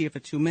cage. You can see it for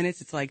 2 minutes.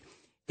 It's like,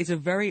 it's a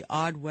very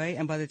odd way,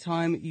 and by the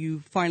time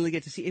you finally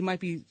get to see, it might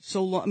be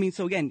so long.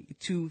 So again,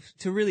 to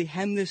really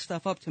hem this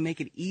stuff up, to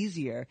make it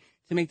easier,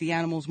 to make the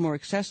animals more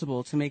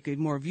accessible, to make it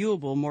more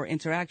viewable, more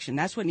interaction,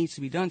 that's what needs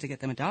to be done to get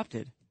them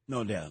adopted.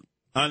 No doubt.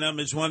 Our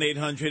number is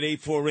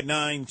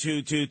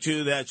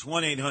 1-800-848-9222. That's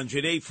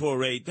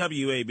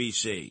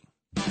 1-800-848-WABC.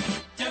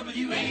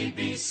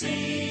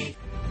 WABC.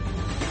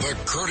 The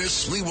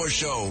Curtis Sliwa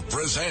Show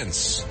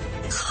presents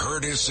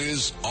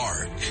Curtis's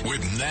Ark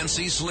with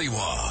Nancy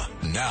Sliwa.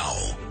 Now,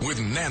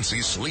 with Nancy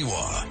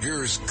Sliwa,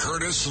 here's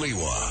Curtis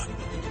Sliwa.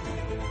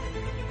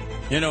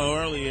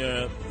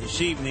 Earlier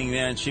this evening,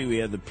 Nancy, we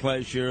had the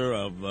pleasure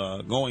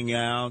of going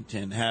out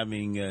and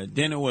having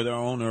dinner with our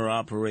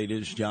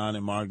owner-operators, John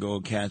and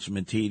Margot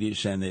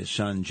Katzmatidis, and their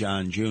son,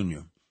 John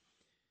Jr.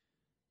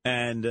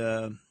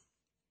 And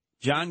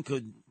John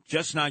could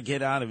just not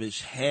get out of his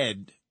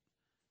head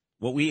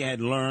what we had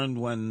learned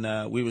when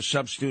we were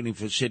substituting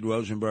for Sid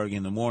Rosenberg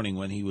in the morning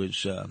when he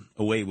was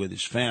away with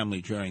his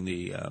family during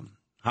the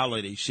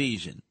holiday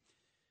season.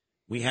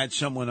 We had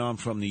someone on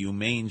from the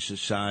Humane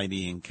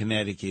Society in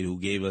Connecticut who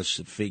gave us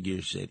the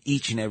figures that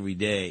each and every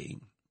day,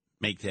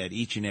 make that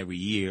each and every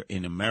year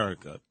in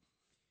America,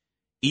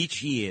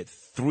 each year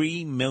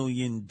 3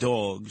 million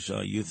dogs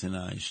are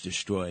euthanized,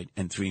 destroyed,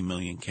 and 3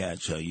 million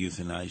cats are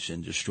euthanized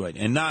and destroyed.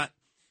 And not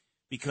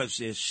because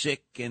they're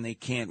sick and they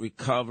can't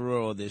recover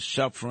or they're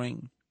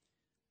suffering,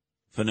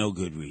 for no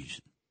good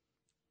reason.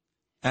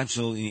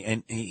 Absolutely.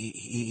 And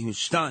he was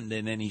stunned,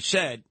 and then he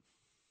said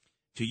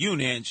to you,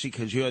 Nancy,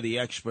 because you're the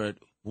expert.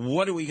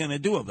 What are we going to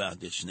do about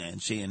this,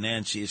 Nancy? And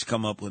Nancy has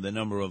come up with a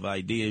number of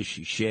ideas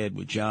she shared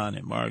with John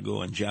and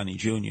Margot and Johnny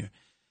Jr.,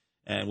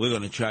 and we're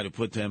going to try to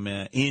put them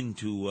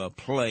into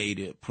play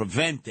to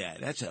prevent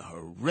that. That's a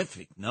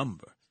horrific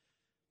number.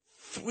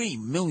 3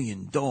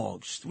 million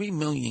dogs, 3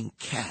 million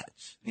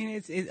cats. I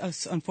mean,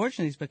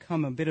 unfortunately, it's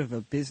become a bit of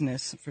a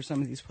business for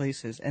some of these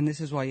places, and this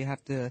is why you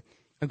have to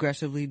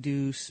aggressively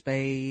do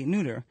spay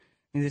neuter.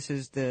 I mean,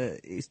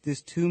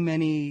 there's too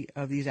many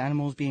of these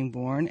animals being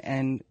born,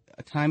 and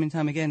time and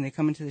time again they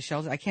come into the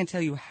shelter. I can't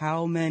tell you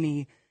how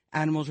many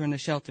animals are in the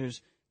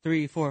shelters,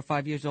 3, 4,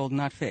 5 years old,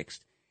 not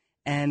fixed,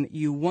 and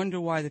you wonder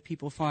why the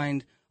people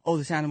find, oh,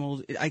 this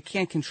animal, I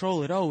can't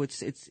control it. Oh,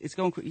 it's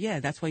going.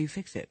 Yeah, that's why you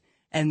fix it.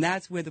 And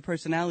that's where the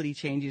personality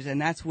changes,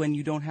 and that's when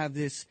you don't have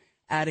this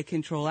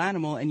out-of-control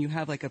animal and you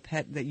have like a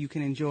pet that you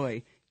can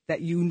enjoy, that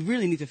you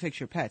really need to fix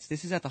your pets.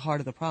 This is at the heart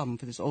of the problem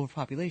for this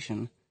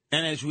overpopulation.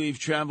 And as we've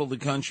traveled the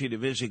country to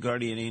visit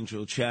Guardian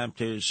Angel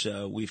chapters,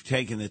 we've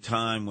taken the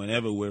time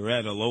whenever we're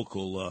at a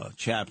local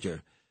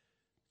chapter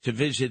to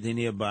visit the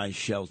nearby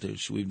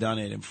shelters. We've done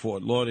it in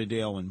Fort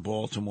Lauderdale and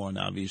Baltimore, and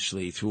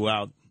obviously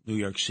throughout New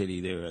York City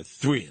there are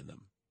 3 of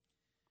them.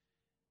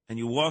 And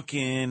you walk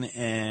in,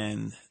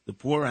 and the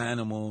poor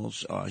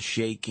animals are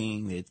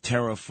shaking, they're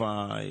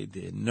terrified,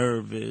 they're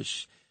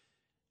nervous.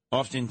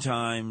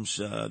 Oftentimes,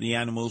 the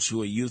animals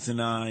who are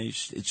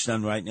euthanized, it's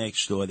done right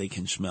next door, they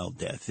can smell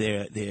death.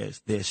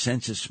 Their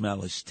sense of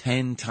smell is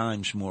 10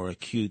 times more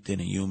acute than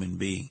a human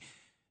being.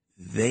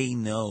 They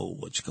know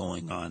what's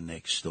going on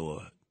next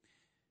door.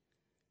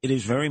 It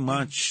is very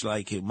much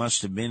like it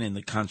must have been in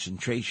the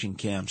concentration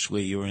camps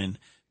where you're in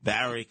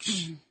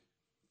barracks.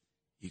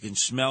 You can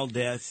smell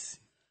death.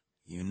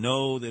 You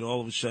know that all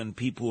of a sudden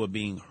people are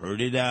being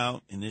herded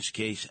out. In this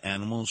case,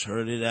 animals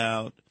herded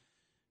out.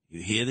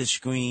 You hear the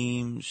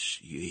screams.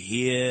 You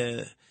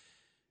hear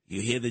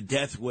the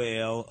death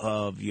wail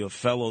of your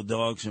fellow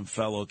dogs and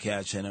fellow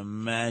cats. And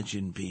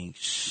imagine being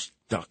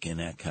stuck in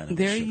that kind of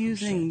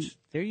circumstance.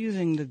 They're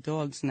using the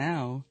dogs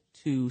now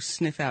to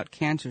sniff out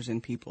cancers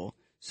in people.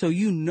 So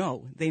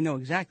they know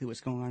exactly what's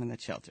going on in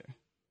that shelter.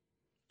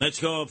 Let's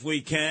go, if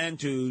we can,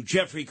 to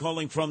Jeffrey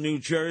calling from New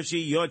Jersey.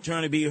 Your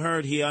turn to be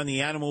heard here on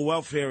the Animal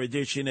Welfare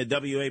Edition at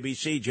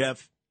WABC,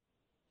 Jeff.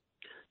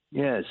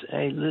 Yes.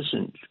 Hey,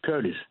 listen,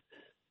 Curtis,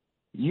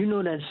 you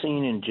know that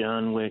scene in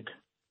John Wick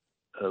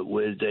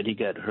where that he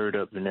got hurt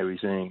up and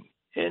everything,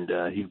 and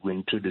he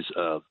went to this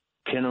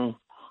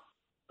kennel,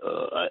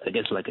 I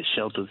guess like a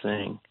shelter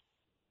thing,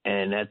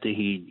 and after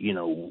he,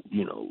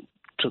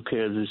 took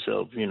care of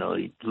himself, he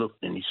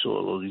looked and he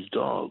saw all these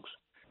dogs.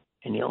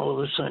 And all of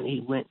a sudden, he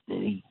went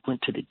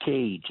to the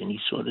cage, and he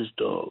saw this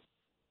dog.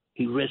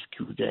 He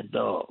rescued that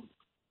dog.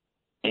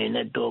 And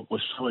that dog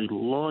was so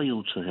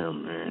loyal to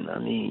him, man. I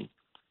mean,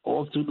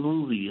 all through the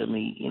movie,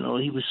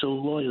 he was so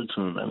loyal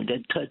to him. I mean,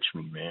 that touched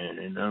me, man.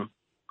 And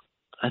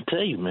I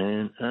tell you,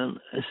 man, oh,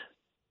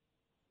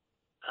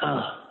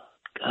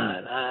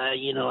 God, I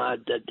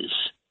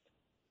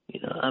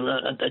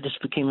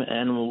just became an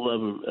animal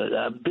lover.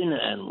 I've been an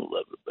animal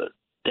lover, but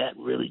that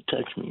really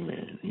touched me,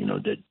 man.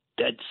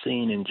 That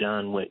scene in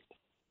John Wick.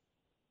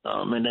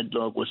 Oh man, that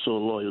dog was so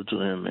loyal to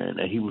him, man.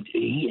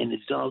 He and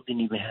his dog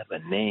didn't even have a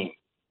name.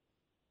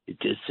 It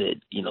just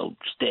said,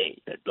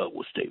 stay. That dog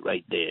will stay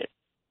right there.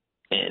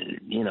 And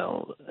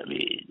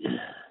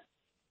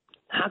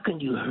how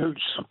can you hurt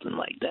something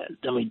like that?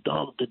 I mean,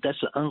 dog.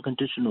 That's an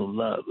unconditional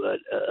love.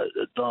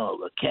 A dog,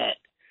 a cat.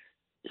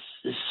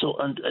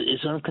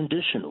 It's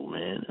unconditional,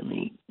 man. I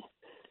mean,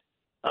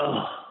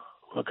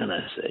 what can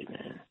I say,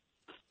 man?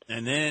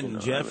 And then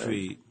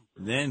Jeffrey.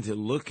 Then to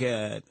look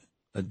at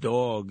a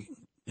dog,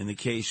 in the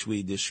case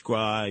we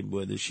described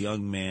where this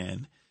young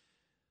man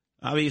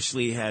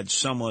obviously had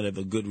somewhat of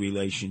a good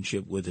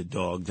relationship with the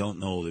dog, don't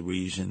know the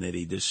reason that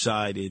he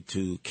decided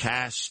to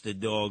cast the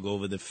dog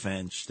over the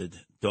fence. The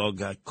dog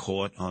got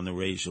caught on the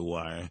razor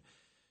wire,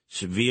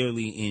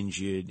 severely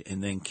injured,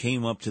 and then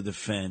came up to the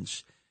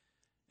fence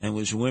and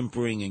was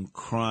whimpering and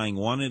crying,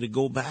 wanted to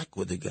go back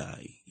with the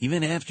guy,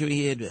 even after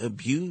he had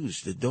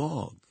abused the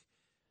dog.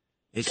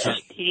 It's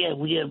like,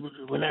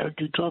 when I heard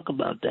you talk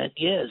about that,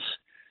 yes.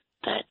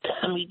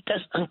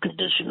 That's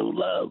unconditional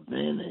love,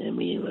 man. I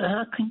mean,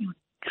 how can you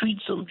treat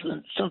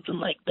something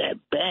like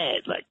that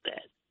bad like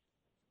that?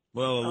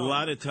 Well, a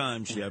lot of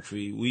times,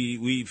 Jeffrey,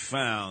 we've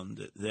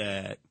found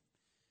that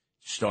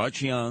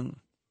starts young.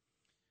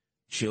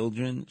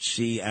 Children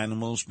see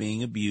animals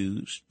being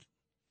abused.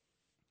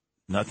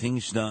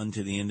 Nothing's done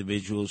to the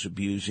individuals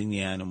abusing the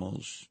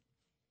animals.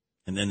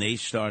 And then they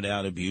start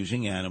out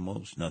abusing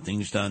animals.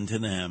 Nothing's done to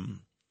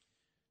them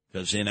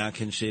because they're not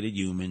considered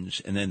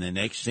humans. And then the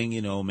next thing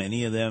you know,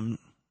 many of them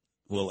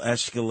will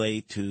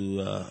escalate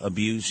to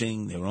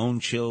abusing their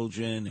own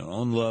children, their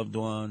own loved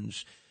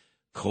ones,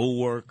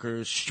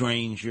 co-workers,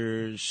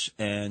 strangers,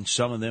 and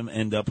some of them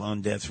end up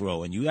on death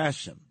row. And you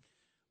ask them,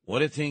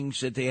 what are things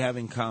that they have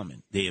in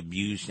common? They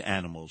abused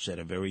animals at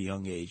a very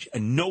young age,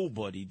 and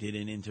nobody did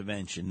an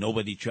intervention.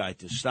 Nobody tried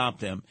to stop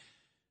them.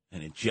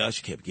 And it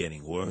just kept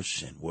getting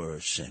worse and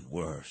worse and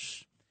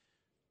worse.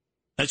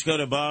 Let's go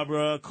to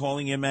Barbara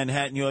calling in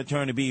Manhattan. Your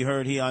turn to be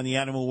heard here on the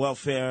Animal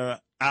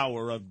Welfare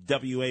Hour of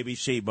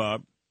WABC,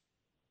 Barb.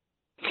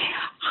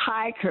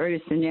 Hi,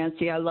 Curtis and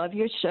Nancy. I love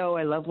your show.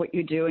 I love what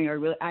you're doing.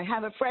 I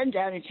have a friend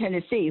down in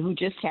Tennessee who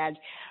just had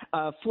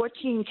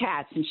 14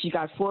 cats, and she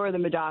got 4 of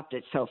them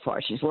adopted so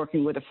far. She's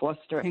working with a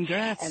foster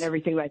Congrats. and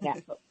everything like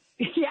that.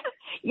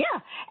 Yeah,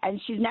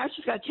 and she's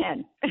got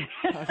 10.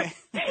 Okay.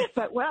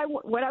 But what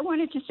I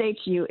wanted to say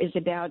to you is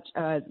about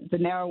the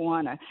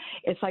marijuana.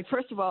 It's like,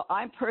 first of all,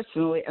 I'm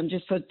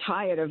just so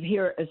tired of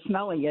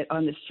smelling it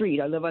on the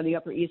street. I live on the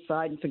Upper East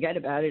Side, and forget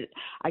about it.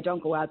 I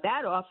don't go out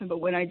that often, but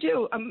when I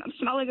do, I'm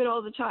smelling it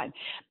all the time.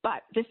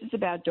 But this is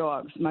about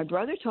dogs. My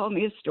brother told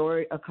me a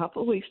story a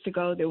couple of weeks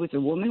ago. There was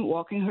a woman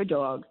walking her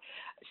dog.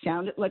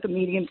 Sounded like a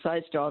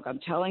medium-sized dog. I'm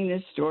telling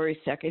this story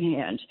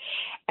secondhand.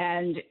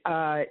 And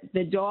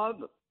the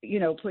dog,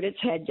 put its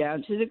head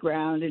down to the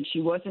ground, and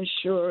she wasn't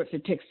sure if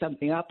it picked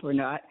something up or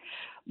not.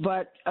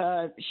 But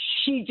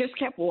she just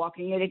kept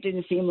walking it. It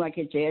didn't seem like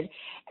it did.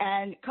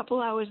 And a couple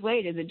hours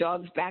later, the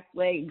dog's back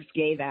legs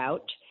gave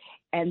out.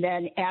 And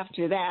then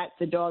after that,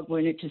 the dog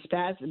went into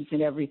spasms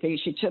and everything.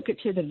 She took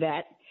it to the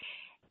vet,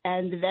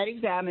 and the vet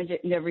examined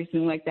it and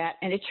everything like that.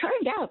 And it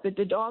turned out that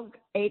the dog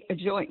ate a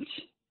joint,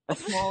 a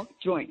small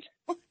joint.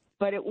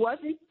 But it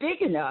wasn't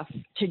big enough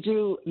to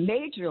do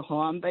major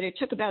harm, but it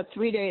took about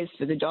 3 days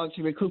for the dog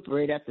to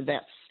recuperate at the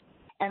vet's.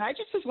 And I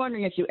just was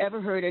wondering if you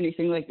ever heard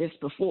anything like this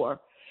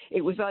before.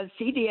 It was on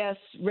CBS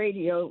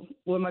radio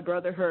where my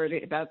brother heard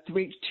it about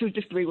 2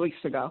 to 3 weeks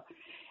ago.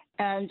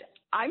 And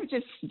I'm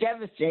just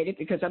devastated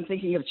because I'm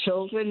thinking of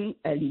children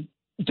and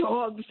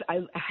dogs. I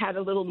had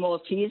a little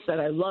Maltese that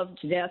I loved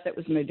to death. That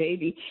was my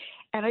baby.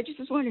 And I just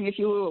was wondering if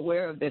you were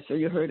aware of this or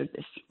you heard of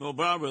this. Well,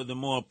 Barbara, the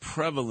more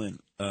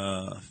prevalent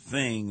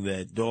thing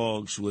that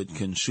dogs would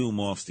consume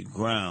off the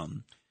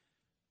ground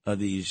are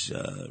these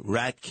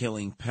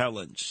rat-killing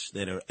pellets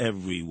that are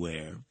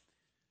everywhere.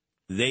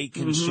 They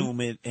consume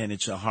it, and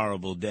it's a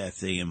horrible death.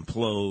 They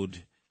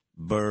implode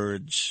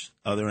birds,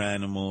 other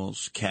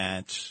animals,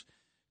 cats,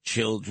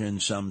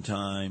 children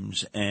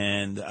sometimes.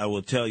 And I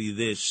will tell you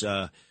this,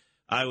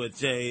 I would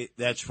say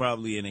that's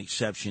probably an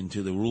exception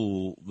to the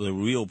rule. The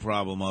real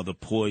problem are the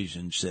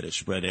poisons that are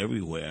spread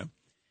everywhere.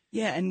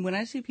 Yeah, and when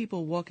I see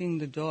people walking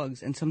the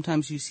dogs, and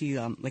sometimes you see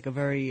like a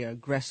very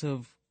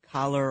aggressive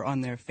collar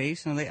on their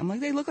face, and I'm like,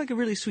 they look like a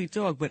really sweet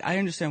dog, but I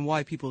understand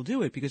why people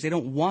do it, because they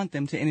don't want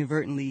them to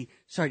inadvertently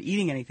start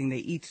eating anything. They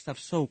eat stuff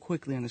so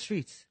quickly on the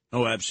streets.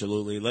 Oh,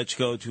 absolutely. Let's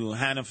go to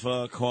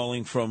Hanifa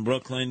calling from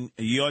Brooklyn.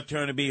 Your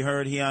turn to be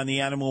heard here on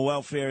the Animal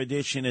Welfare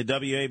Edition of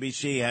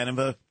WABC.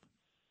 Hanifa.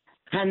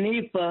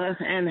 Hanifa,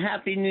 and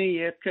Happy New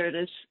Year,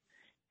 Curtis,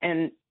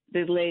 and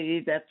the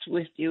lady that's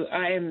with you.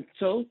 I am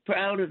so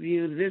proud of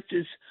you. This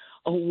is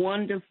a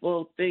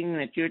wonderful thing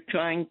that you're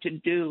trying to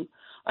do.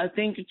 I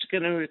think it's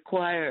going to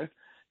require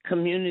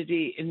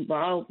community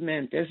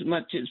involvement as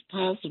much as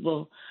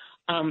possible.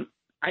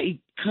 I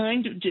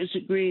kind of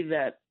disagree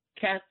that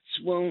cats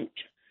won't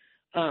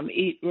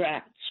eat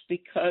rats,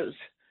 because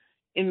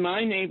in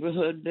my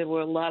neighborhood there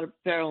were a lot of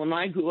feral, and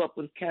I grew up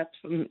with cats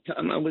from the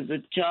time I was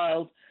a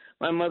child.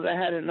 My mother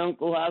had an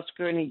Uncle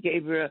Oscar, and he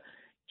gave her a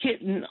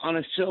kitten on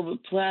a silver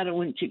platter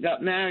when she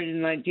got married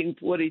in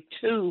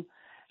 1942.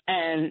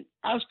 And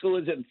Oscar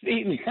was a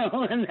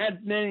female and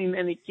had many,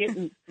 many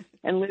kittens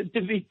and lived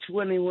to be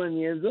 21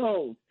 years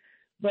old.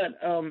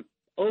 But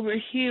over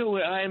here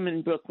where I am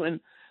in Brooklyn,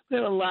 we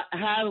had a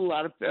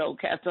lot of feral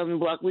cats on the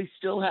block. We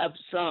still have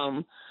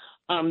some.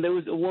 There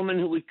was a woman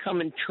who would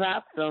come and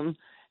trap them,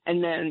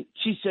 and then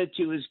she said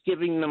she was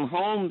giving them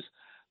homes.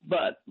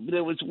 But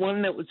there was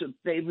one that was a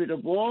favorite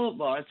of all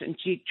of ours, and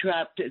she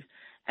trapped it.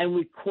 And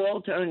we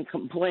called her and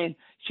complained.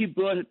 She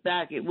brought it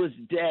back. It was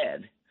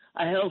dead,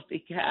 a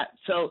healthy cat.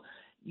 So,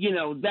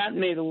 that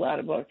made a lot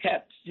of our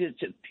cats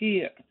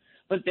disappear.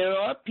 But there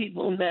are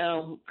people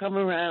now who come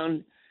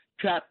around,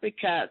 trap the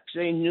cats,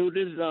 they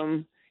neuter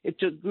them.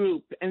 It's a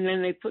group, and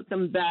then they put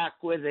them back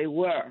where they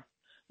were,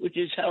 which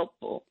is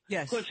helpful.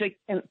 Yes. Of course,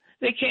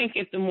 they can't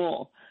get them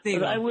all.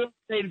 But I will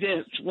say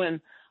this, when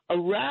a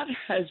rat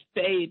has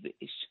babies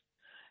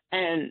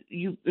and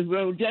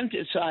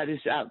rodenticide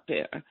is out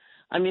there.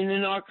 I mean,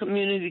 in our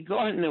community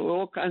garden, there were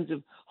all kinds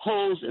of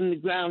holes in the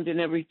ground and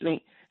everything,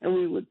 and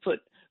we would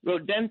put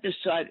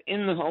rodenticide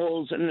in the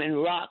holes and then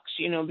rocks,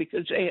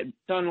 because they had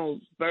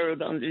tunnels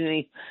buried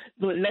underneath.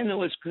 But then there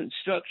was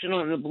construction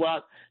on the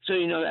block, so,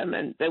 that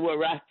meant there were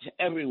rats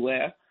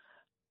everywhere.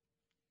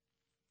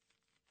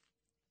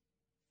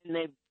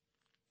 And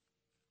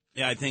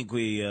Yeah, I think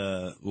we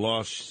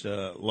lost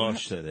her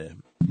there.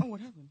 Oh,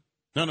 what happened?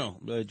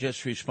 No,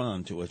 just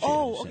respond to what you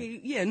Oh, said. okay.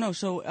 Yeah, no,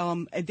 so,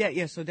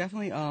 so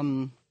definitely,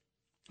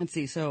 let's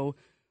see, so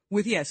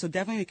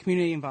definitely the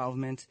community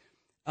involvement.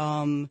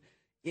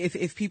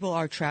 If people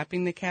are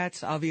trapping the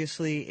cats,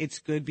 obviously it's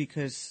good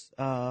because,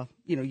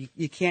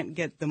 you can't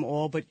get them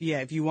all, but yeah,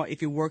 if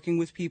you're working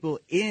with people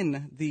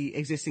in the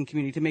existing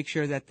community to make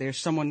sure that there's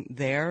someone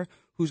there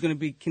who's going to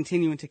be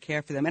continuing to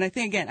care for them. And I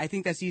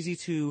think that's easy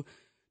to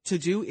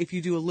do if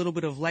you do a little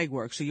bit of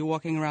legwork. So you're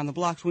walking around the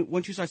blocks.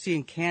 Once you start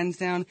seeing cans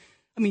down,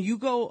 I mean, you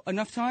go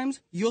enough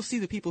times, you'll see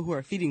the people who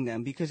are feeding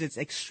them because it's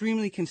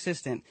extremely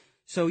consistent.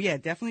 So, yeah,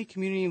 definitely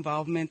community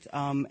involvement.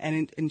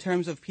 And in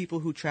terms of people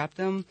who trap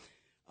them,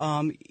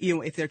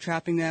 if they're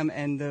trapping them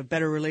and the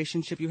better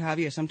relationship you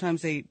have,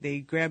 sometimes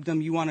they grab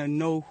them. You want to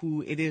know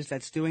who it is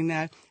that's doing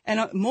that.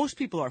 And most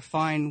people are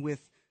fine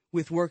with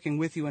working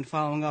with you and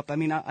following up. I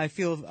mean,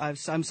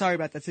 I'm sorry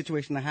about that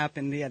situation that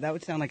happened. Yeah, that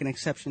would sound like an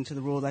exception to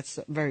the rule. That's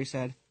very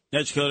sad.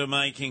 Let's go to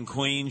Mike in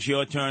Queens.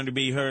 Your turn to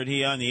be heard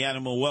here on the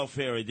Animal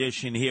Welfare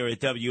Edition here at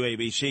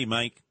WABC.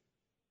 Mike.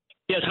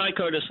 Yes, hi,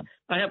 Curtis.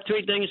 I have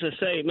three things to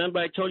say. Remember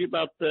I told you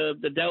about the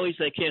delis,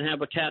 they can't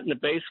have a cat in the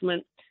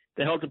basement?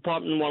 The health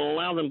department won't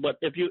allow them, but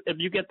if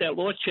you get that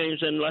law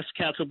changed, then less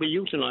cats will be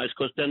euthanized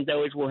because then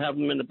delis will have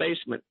them in the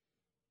basement.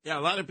 Yeah,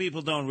 a lot of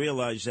people don't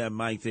realize that,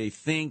 Mike. They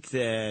think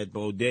that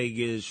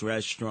bodegas,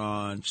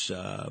 restaurants,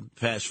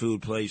 fast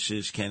food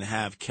places can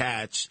have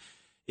cats.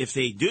 If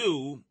they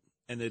do,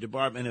 and the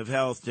Department of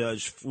Health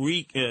does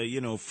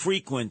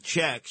frequent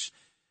checks,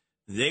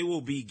 they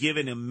will be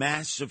given a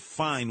massive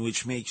fine,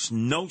 which makes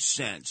no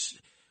sense.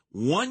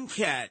 One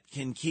cat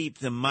can keep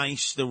the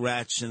mice, the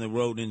rats, and the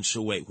rodents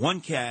away. One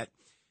cat,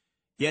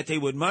 yet they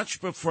would much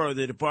prefer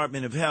the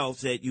Department of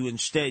Health that you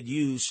instead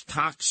use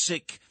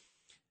toxic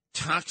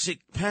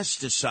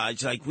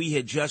pesticides like we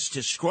had just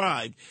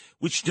described,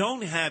 which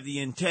don't have the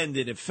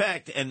intended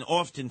effect and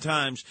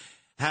oftentimes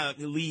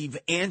leave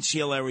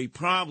ancillary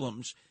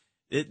problems.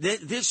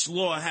 This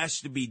law has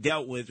to be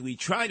dealt with. We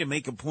try to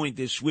make a point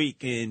this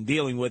week in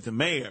dealing with the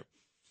mayor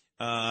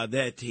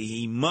that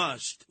he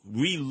must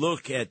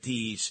relook at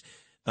these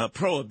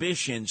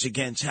prohibitions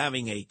against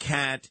having a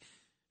cat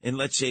in,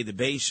 let's say, the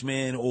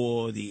basement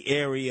or the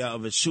area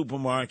of a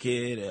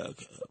supermarket, a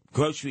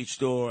grocery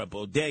store, a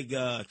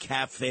bodega, a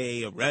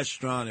cafe, a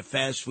restaurant, a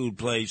fast food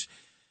place,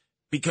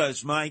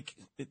 because, Mike,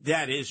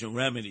 that is a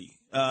remedy.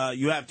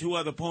 You have two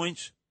other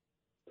points?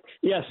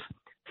 Yes.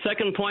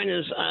 Second point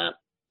is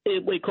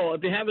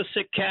if you have a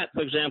sick cat,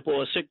 for example,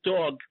 or a sick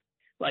dog,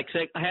 I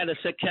had a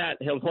sick cat,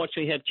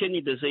 unfortunately he had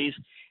kidney disease.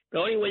 The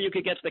only way you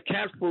could get the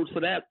cat food for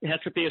that has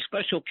to be a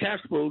special cat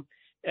food,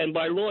 and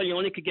by law you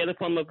only could get it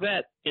from a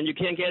vet, and you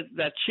can't get it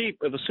that cheap.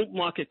 If a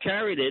supermarket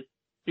carried it,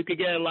 you could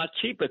get it a lot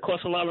cheaper. It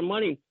costs a lot of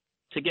money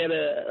to get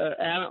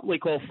we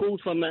call food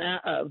from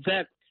a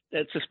vet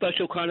that's a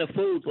special kind of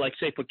food, like,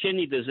 say, for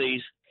kidney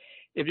disease.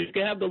 If you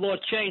could have the law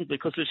changed,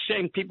 because it's a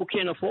shame people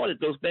can't afford it.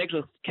 Those bags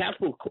of cat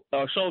food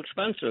are so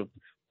expensive,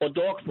 or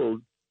dog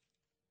food.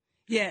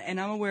 Yeah,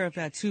 and I'm aware of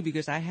that, too,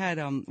 because I had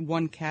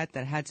one cat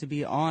that had to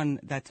be on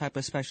that type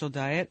of special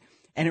diet,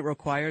 and it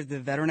required the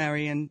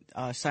veterinarian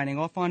signing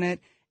off on it,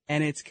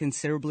 and it's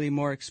considerably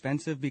more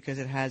expensive because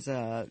it has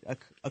a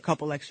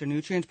couple extra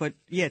nutrients. But,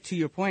 yeah, to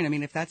your point, I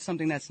mean, if that's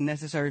something that's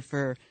necessary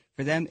for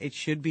them, it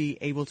should be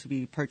able to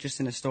be purchased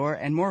in a store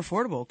and more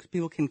affordable because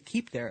people can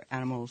keep their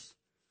animals.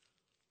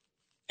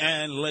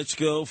 And let's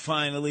go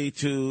finally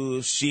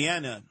to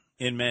Sienna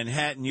in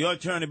Manhattan. Your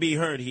turn to be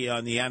heard here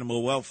on the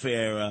Animal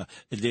Welfare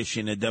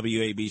Edition of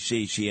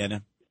WABC,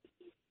 Sienna.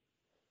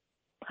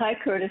 Hi,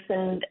 Curtis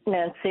and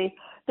Nancy.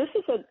 This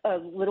is a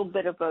little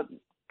bit of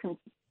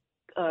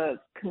a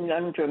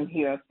conundrum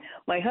here.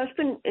 My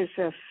husband is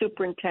a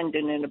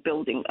superintendent in a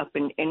building up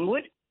in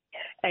Inwood,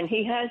 and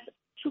he has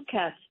two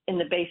cats in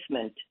the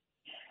basement.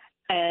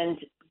 And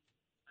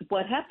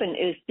what happened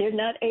is they're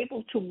not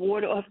able to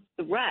ward off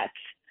the rats.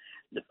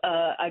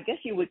 I guess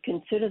you would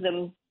consider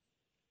them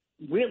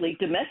really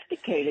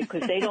domesticated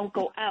because they don't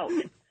go out,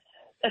 And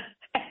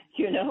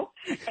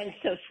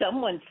so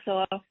someone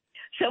saw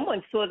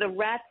the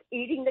rats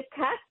eating the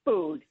cat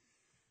food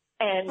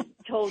and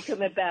told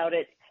him about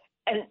it.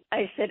 And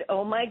I said,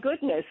 oh, my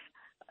goodness,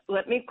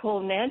 let me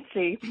call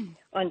Nancy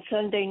on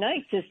Sunday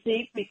night to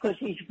see, because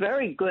he's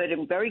very good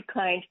and very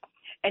kind,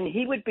 and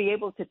he would be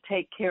able to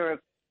take care of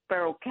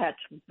feral cats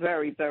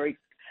very, very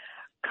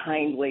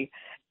kindly.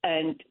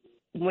 And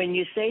when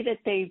you say that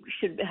they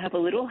should have a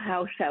little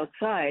house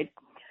outside,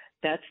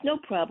 that's no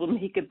problem.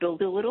 He could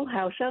build a little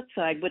house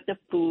outside with the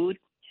food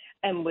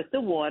and with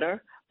the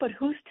water. But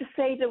who's to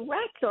say the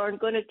rats aren't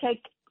going to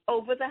take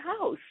over the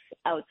house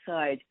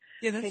outside?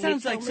 Yeah, that Can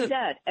sounds you like tell me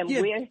that? And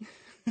yeah. where?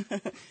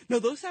 No,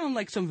 those sound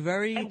like some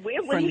very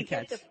where friendly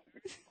cats.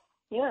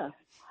 Yeah.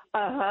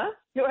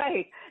 You're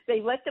right.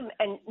 They let them,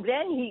 and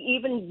then he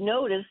even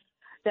noticed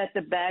that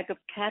the bag of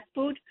cat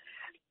food,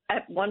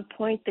 at one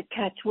point the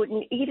cats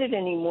wouldn't eat it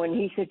anymore, and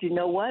he said, "You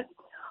know what?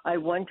 I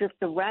wonder if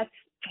the rats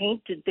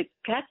tainted the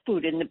cat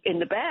food in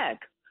the bag."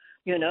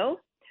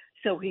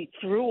 So he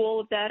threw all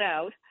of that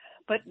out.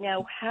 But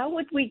now, how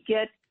would we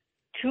get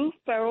two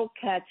feral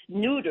cats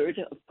neutered,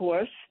 of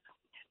course,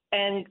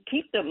 and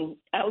keep them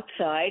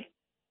outside?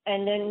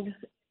 And then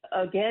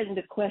again,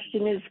 the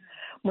question is,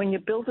 when you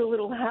build a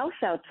little house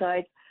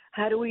outside,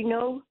 how do we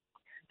know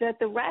that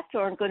the rats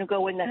aren't going to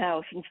go in the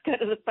house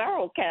instead of the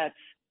feral cats?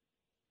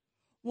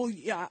 Well,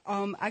 yeah.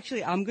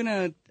 Actually, I'm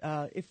gonna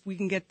if we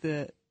can get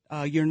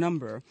your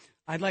number,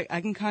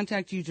 I can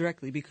contact you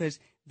directly, because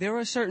there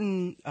are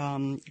certain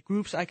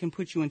groups I can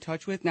put you in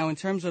touch with. Now, in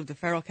terms of the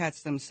feral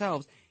cats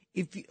themselves,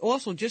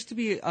 Also, just to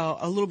be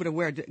a little bit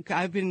aware,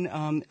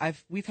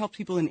 we've helped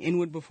people in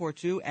Inwood before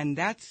too, and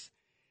that's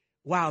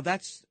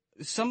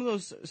some of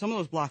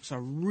those blocks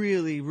are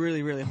really,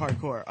 really, really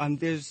hardcore.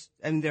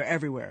 They're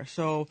everywhere.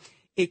 So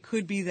it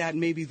could be that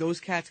maybe those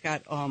cats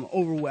got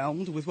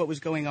overwhelmed with what was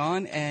going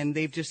on, and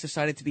they've just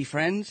decided to be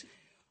friends.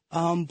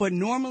 But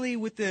normally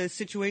with the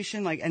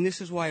situation, and this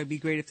is why it'd be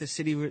great if the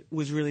city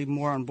was really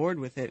more on board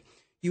with it.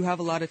 You have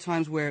a lot of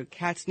times where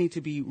cats need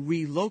to be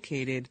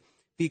relocated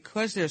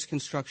because there's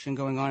construction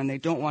going on and they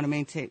don't want to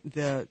maintain.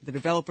 The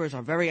developers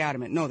are very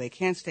adamant. No, they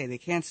can't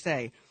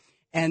stay.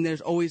 And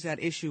there's always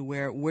that issue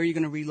where are you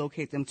going to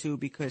relocate them to,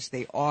 because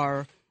they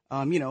are,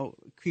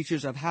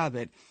 creatures of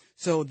habit.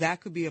 So that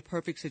could be a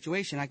perfect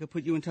situation. I could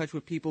put you in touch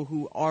with people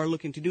who are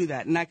looking to do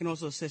that, and I can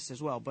also assist as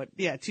well. But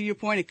yeah, to your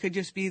point, it could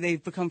just be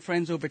they've become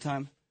friends over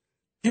time.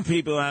 If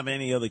people have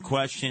any other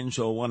questions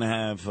or want to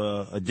have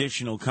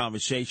additional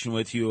conversation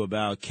with you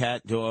about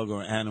cat, dog,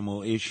 or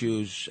animal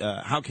issues,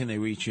 how can they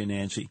reach you,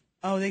 Nancy?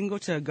 Oh, they can go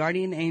to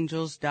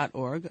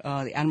guardianangels.org,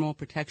 the animal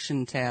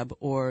protection tab,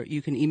 or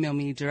you can email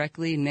me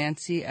directly,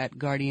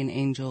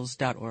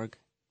 nancy@guardianangels.org.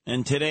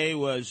 And today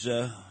was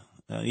the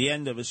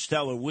end of a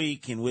stellar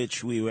week in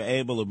which we were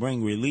able to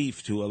bring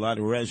relief to a lot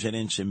of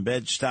residents in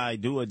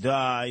Bed-Stuy, do or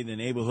die, the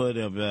neighborhood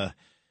of the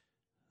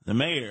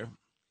mayor,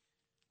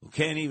 who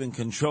can't even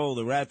control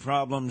the rat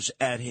problems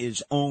at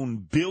his own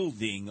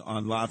building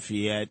on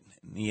Lafayette.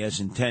 He has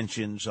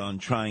intentions on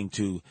trying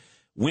to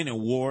win a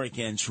war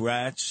against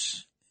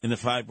rats in the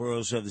 5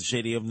 boroughs of the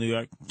city of New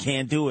York.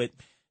 Can't do it.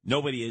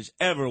 Nobody has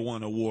ever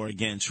won a war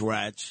against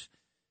rats.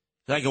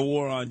 It's like a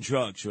war on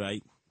drugs,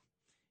 right?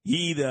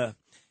 You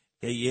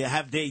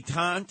have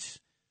détente,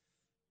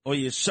 or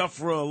you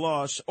suffer a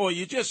loss, or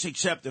you just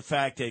accept the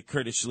fact that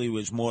Curtis Lee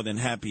was more than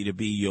happy to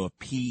be your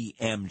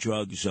PM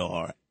drug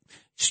czar.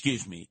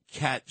 Excuse me,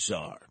 cat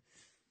czar.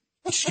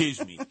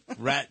 Excuse me,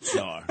 rat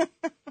czar.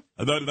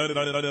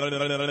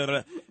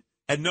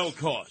 At no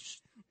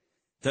cost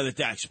to the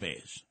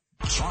taxpayers.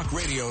 Talk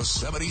Radio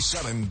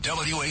 77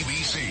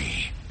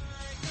 WABC.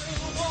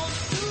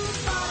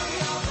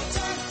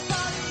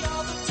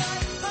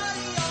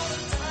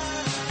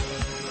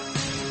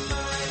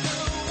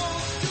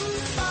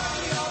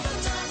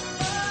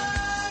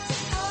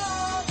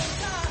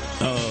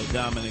 Oh,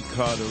 Dominic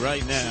Carter,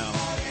 right now,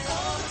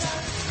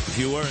 if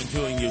you weren't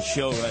doing your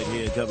show right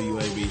here at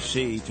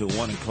WABC till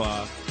 1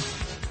 o'clock,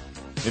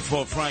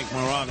 before Frank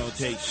Morano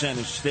takes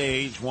center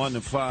stage, 1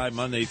 to 5,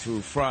 Monday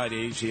through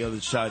Fridays, the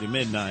other side of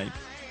midnight,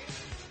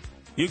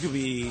 you could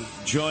be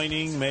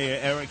joining Mayor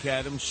Eric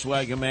Adams,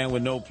 swagger man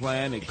with no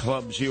plan, at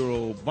Club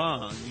Zero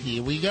Bond.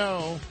 Here we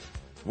go.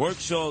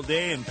 Works all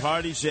day and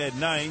parties at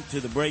night to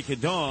the break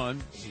of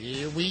dawn.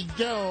 Here we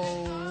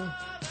go.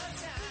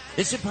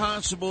 Is it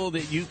possible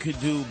that you could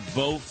do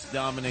both,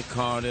 Dominic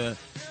Carter?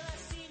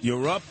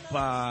 You're up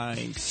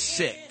by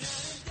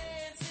 6.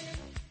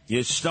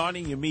 You're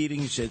starting your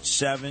meetings at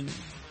 7.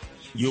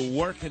 You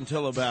work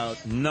until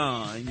about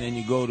 9. Then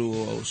you go to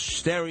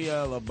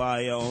Osteria La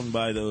Bahia, owned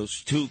by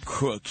those 2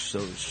 crooks,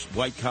 those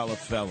white-collar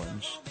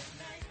felons,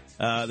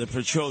 the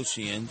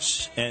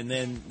Petrosians. And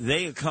then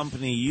they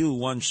accompany you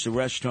once the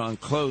restaurant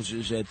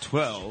closes at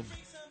 12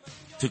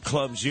 to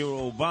Club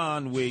Zero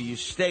Bond, where you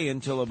stay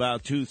until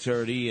about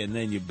 2:30, and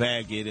then you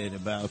bag it at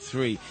about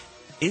 3.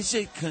 Is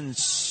it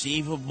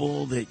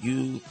conceivable that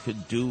you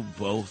could do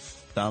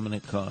both,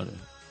 Dominic Carter?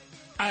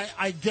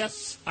 I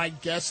guess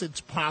it's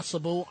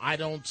possible. I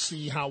don't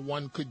see how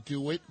one could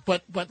do it.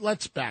 But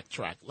let's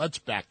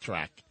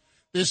backtrack.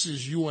 This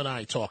is you and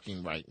I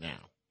talking right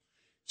now.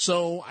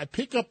 So I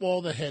pick up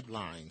all the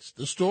headlines.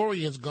 The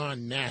story has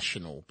gone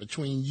national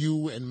between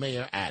you and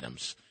Mayor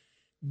Adams.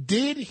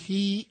 Did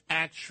he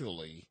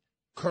actually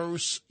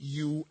curse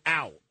you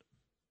out?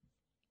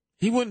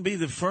 He wouldn't be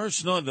the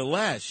first nor the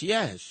last,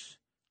 yes.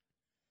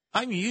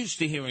 I'm used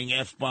to hearing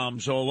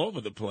F-bombs all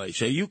over the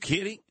place. Are you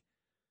kidding?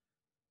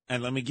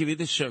 And let me give you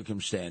the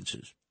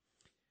circumstances.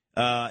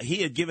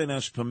 He had given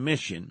us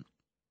permission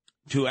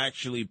to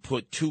actually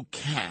put 2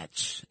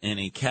 cats in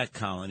a cat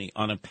colony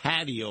on a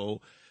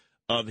patio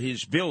of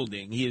his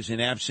building. He is an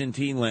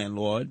absentee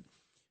landlord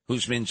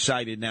who's been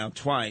cited now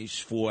twice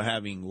for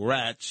having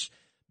rats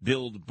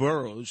build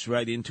burrows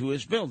right into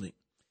his building.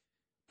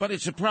 But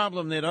it's a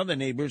problem that other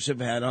neighbors have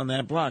had on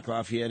that block,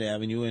 Lafayette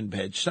Avenue in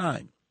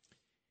Bed-Stuy.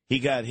 He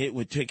got hit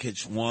with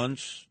tickets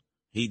once.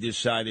 He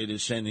decided to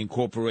send in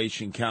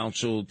Corporation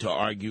Counsel to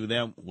argue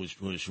them, which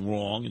was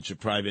wrong. It's a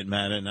private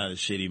matter, not a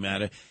city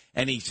matter.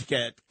 And he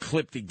got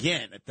clipped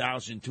again,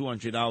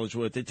 $1,200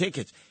 worth of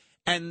tickets.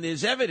 And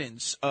there's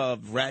evidence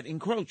of rat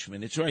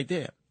encroachment. It's right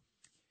there.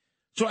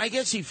 So I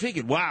guess he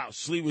figured, wow,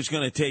 Sliwa was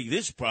going to take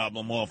this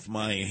problem off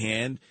my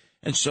hand.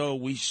 And so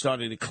we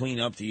started to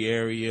clean up the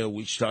area.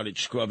 We started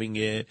scrubbing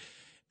it.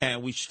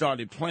 And we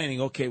started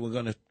planning, okay, we're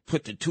going to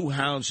put the 2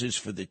 houses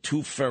for the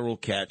 2 feral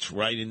cats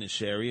right in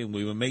this area. And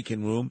we were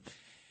making room.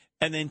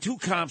 And then 2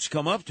 cops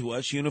come up to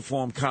us,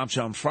 uniformed cops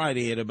on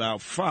Friday at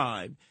about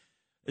 5,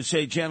 and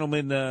say,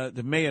 gentlemen,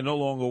 the mayor no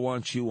longer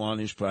wants you on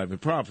his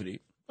private property.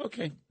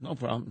 Okay, no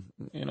problem.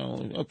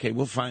 Okay,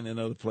 we'll find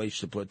another place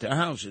to put the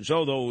houses,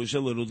 although it was a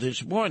little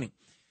disappointing.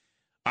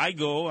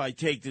 I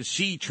take the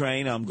C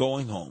train, I'm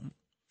going home.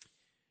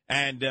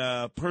 And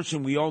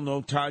person we all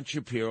know, Todd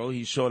Shapiro,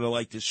 he's sort of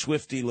like the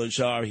Swifty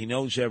Lazar. He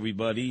knows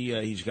everybody.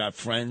 He's got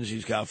friends,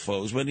 he's got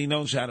foes, but he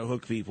knows how to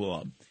hook people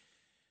up.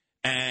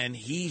 And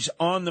he's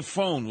on the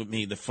phone with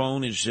me. The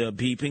phone is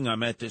beeping.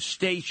 I'm at the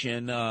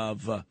station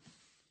of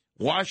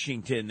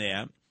Washington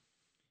there,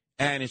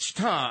 and it's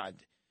Todd.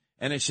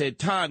 And I said,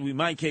 Todd, we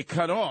might get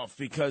cut off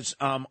because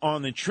I'm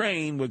on the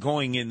train. We're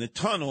going in the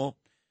tunnel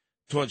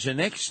towards the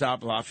next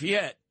stop,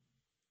 Lafayette.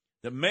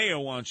 The mayor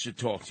wants to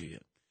talk to you.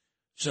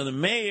 So the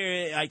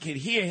mayor, I could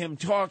hear him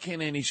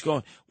talking, and he's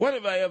going, what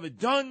have I ever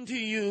done to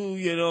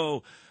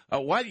you?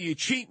 Why do you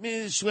treat me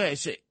this way? I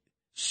said,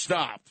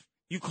 stop.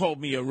 You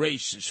called me a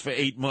racist for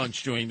 8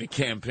 months during the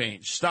campaign.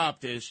 Stop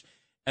this.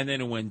 And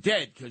then it went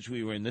dead because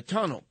we were in the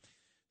tunnel.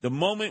 The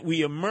moment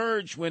we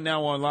emerged, we're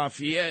now on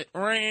Lafayette.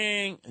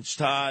 Ring. It's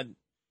Todd.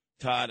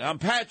 Todd, I'm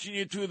patching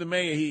you through the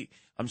mayor.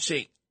 I'm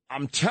saying,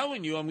 I'm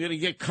telling you, I'm going to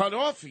get cut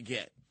off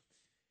again.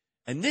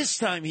 And this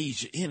time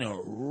he's in a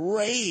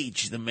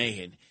rage, the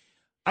mayor.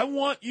 I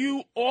want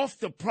you off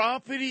the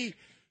property.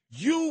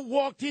 You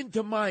walked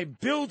into my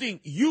building.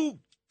 You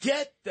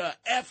get the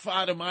F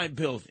out of my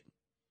building.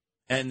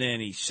 And then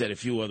he said a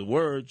few other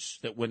words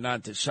that were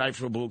not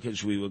decipherable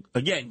because we were,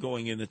 again,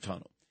 going in the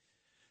tunnel.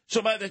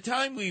 So by the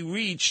time we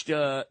reached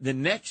the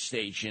next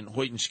station,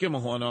 Hoyt and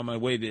Skimmerhorn, on my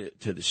way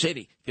to the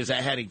city, because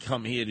I hadn't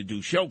come here to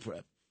do show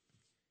prep,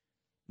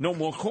 no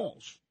more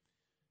calls.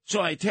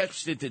 So I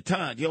texted to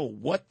Todd, yo,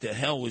 what the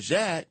hell was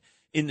that?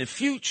 In the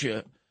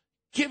future,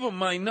 give him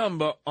my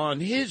number on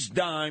his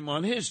dime,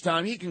 on his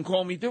time. He can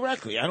call me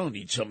directly. I don't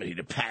need somebody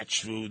to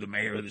patch through the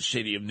mayor of the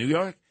city of New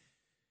York.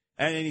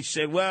 And then he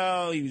said,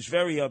 well, he was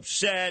very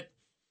upset.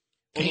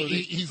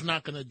 He's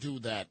not going to do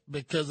that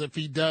because if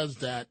he does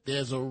that,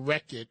 there's a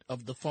record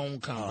of the phone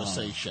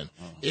conversation.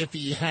 If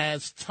he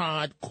has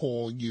Todd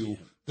call you,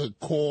 the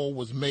call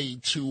was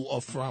made to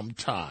or from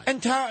Todd.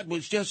 And Todd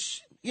was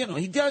just,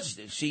 he does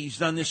this. He's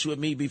done this with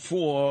me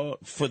before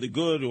for the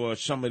good or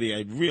somebody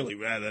I'd really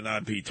rather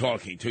not be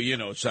talking to.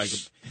 It's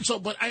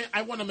like. But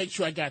I want to make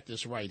sure I got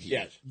this right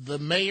here. Yes. The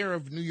mayor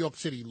of New York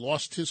City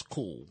lost his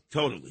cool.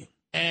 Totally.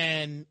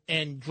 And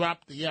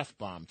dropped the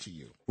F-bomb to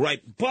you.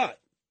 Right, but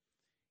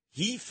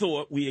he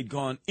thought we had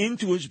gone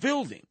into his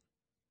building.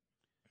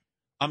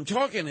 I'm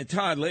talking to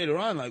Todd later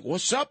on, like,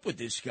 what's up with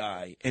this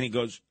guy? And he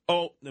goes,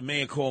 oh, the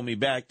mayor called me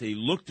back. They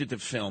looked at the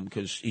film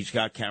because he's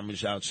got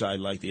cameras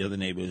outside like the other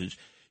neighborhoods.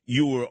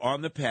 You were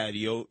on the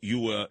patio. You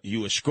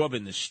were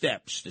scrubbing the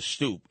steps, the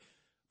stoop.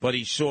 But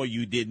he saw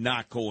you did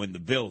not go in the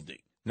building.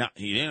 Now,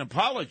 he didn't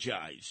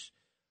apologize,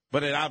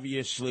 but it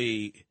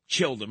obviously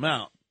chilled him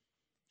out.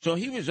 So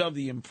he was of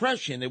the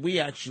impression that we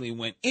actually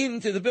went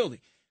into the building.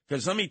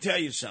 Because let me tell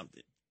you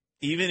something.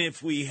 Even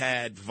if we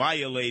had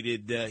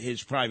violated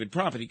his private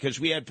property, because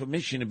we had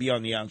permission to be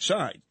on the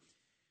outside,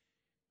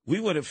 we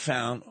would have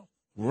found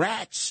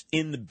rats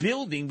in the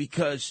building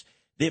because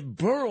they're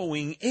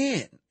burrowing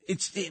in.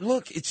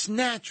 It's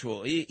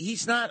natural.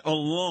 He's not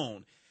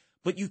alone.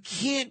 But you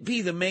can't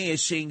be the mayor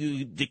saying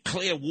you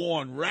declare war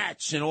on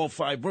rats in all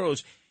 5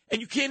 boroughs. And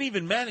you can't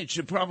even manage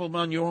the problem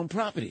on your own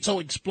property. So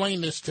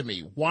explain this to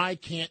me. Why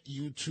can't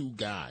you two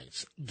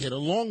guys get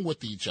along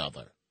with each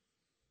other?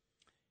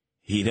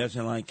 He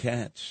doesn't like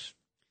cats.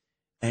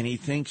 And he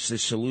thinks the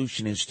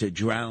solution is to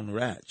drown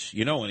rats.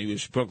 When he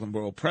was Brooklyn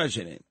Borough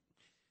president,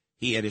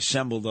 he had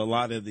assembled a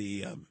lot of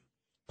the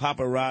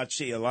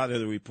paparazzi, a lot of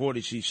the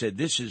reporters. He said,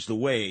 this is the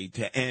way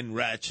to end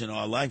rats in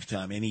our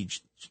lifetime. And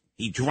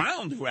he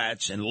drowned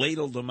rats and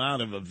ladled them out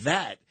of a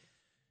vat.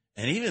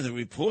 And even the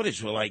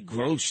reporters were, like,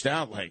 grossed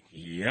out, like,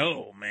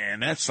 yo, man,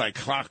 that's like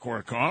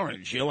Clockwork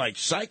Orange. You're like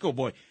Psycho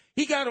Boy.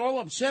 He got all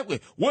upset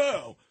with,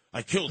 well,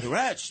 I killed the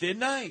rats,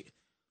 didn't I?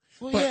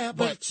 Well,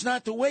 but it's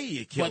not the way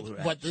you kill the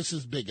rats. But this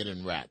is bigger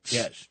than rats.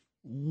 Yes.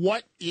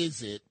 What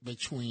is it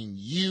between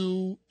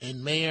you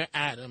and Mayor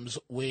Adams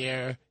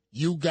where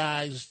you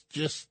guys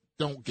just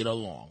don't get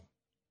along?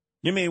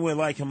 You mean we're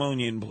like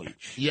ammonia and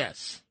bleach?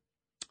 Yes.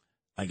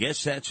 I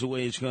guess that's the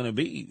way it's going to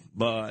be.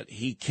 But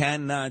he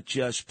cannot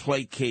just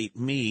placate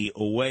me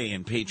away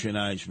and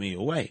patronize me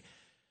away.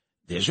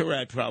 There's a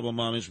rat problem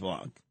on his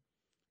block.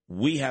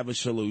 We have a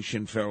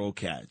solution, feral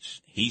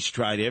cats. He's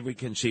tried every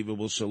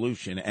conceivable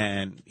solution,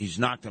 and he's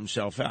knocked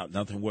himself out.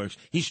 Nothing works.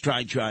 He's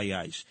tried dry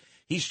ice.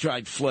 He's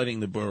tried flooding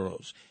the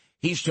boroughs.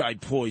 He's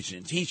tried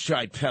poisons. He's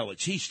tried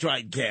pellets. He's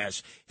tried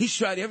gas. He's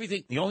tried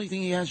everything. The only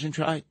thing he hasn't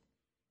tried,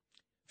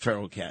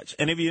 feral cats.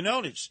 And if you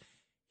notice,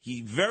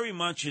 he very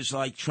much is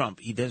like Trump.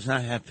 He does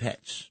not have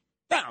pets.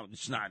 Now,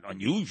 it's not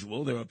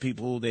unusual. There are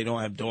people, they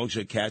don't have dogs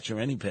or cats or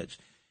any pets.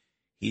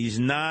 He's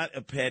not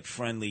a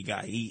pet-friendly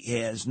guy. He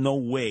has no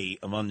way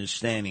of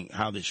understanding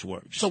how this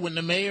works. So when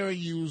the mayor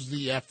used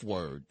the F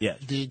word, yes,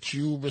 did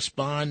you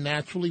respond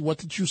naturally? What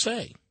did you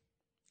say?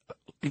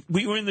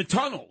 We were in the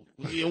tunnel.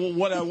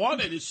 What I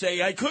wanted to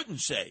say, I couldn't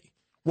say.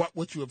 What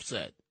would you have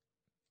said?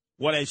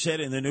 What I said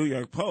in the New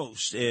York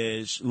Post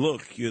is,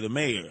 look, you're the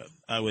mayor.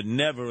 I would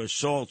never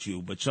assault you,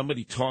 but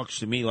somebody talks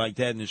to me like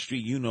that in the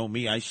street, you know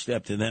me, I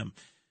step to them.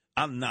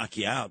 I'll knock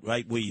you out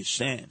right where you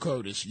stand.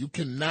 Curtis, you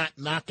cannot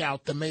knock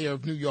out the mayor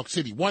of New York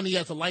City. One, he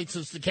has a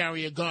license to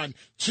carry a gun.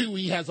 Two,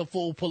 he has a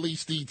full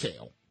police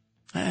detail.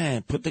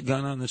 Put the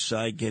gun on the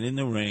side, get in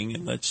the ring,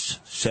 and let's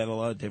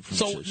settle our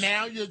differences. So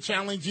now you're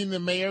challenging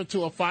the mayor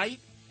to a fight?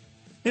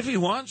 If he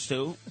wants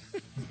to.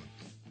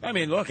 I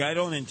mean, look, I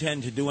don't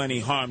intend to do any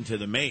harm to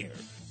the mayor.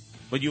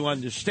 But you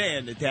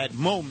understand at that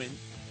moment,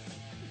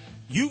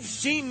 you've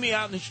seen me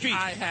out in the street.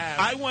 I have.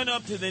 I went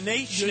up to the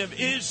Nation of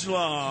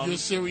Islam. You're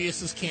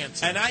serious as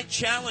cancer. And I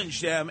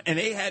challenged them, and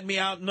they had me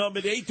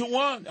outnumbered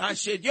 8-1. I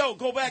said, yo,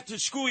 go back to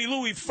Screwy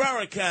Louis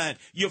Farrakhan,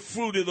 you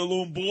fruit of the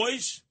loom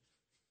boys.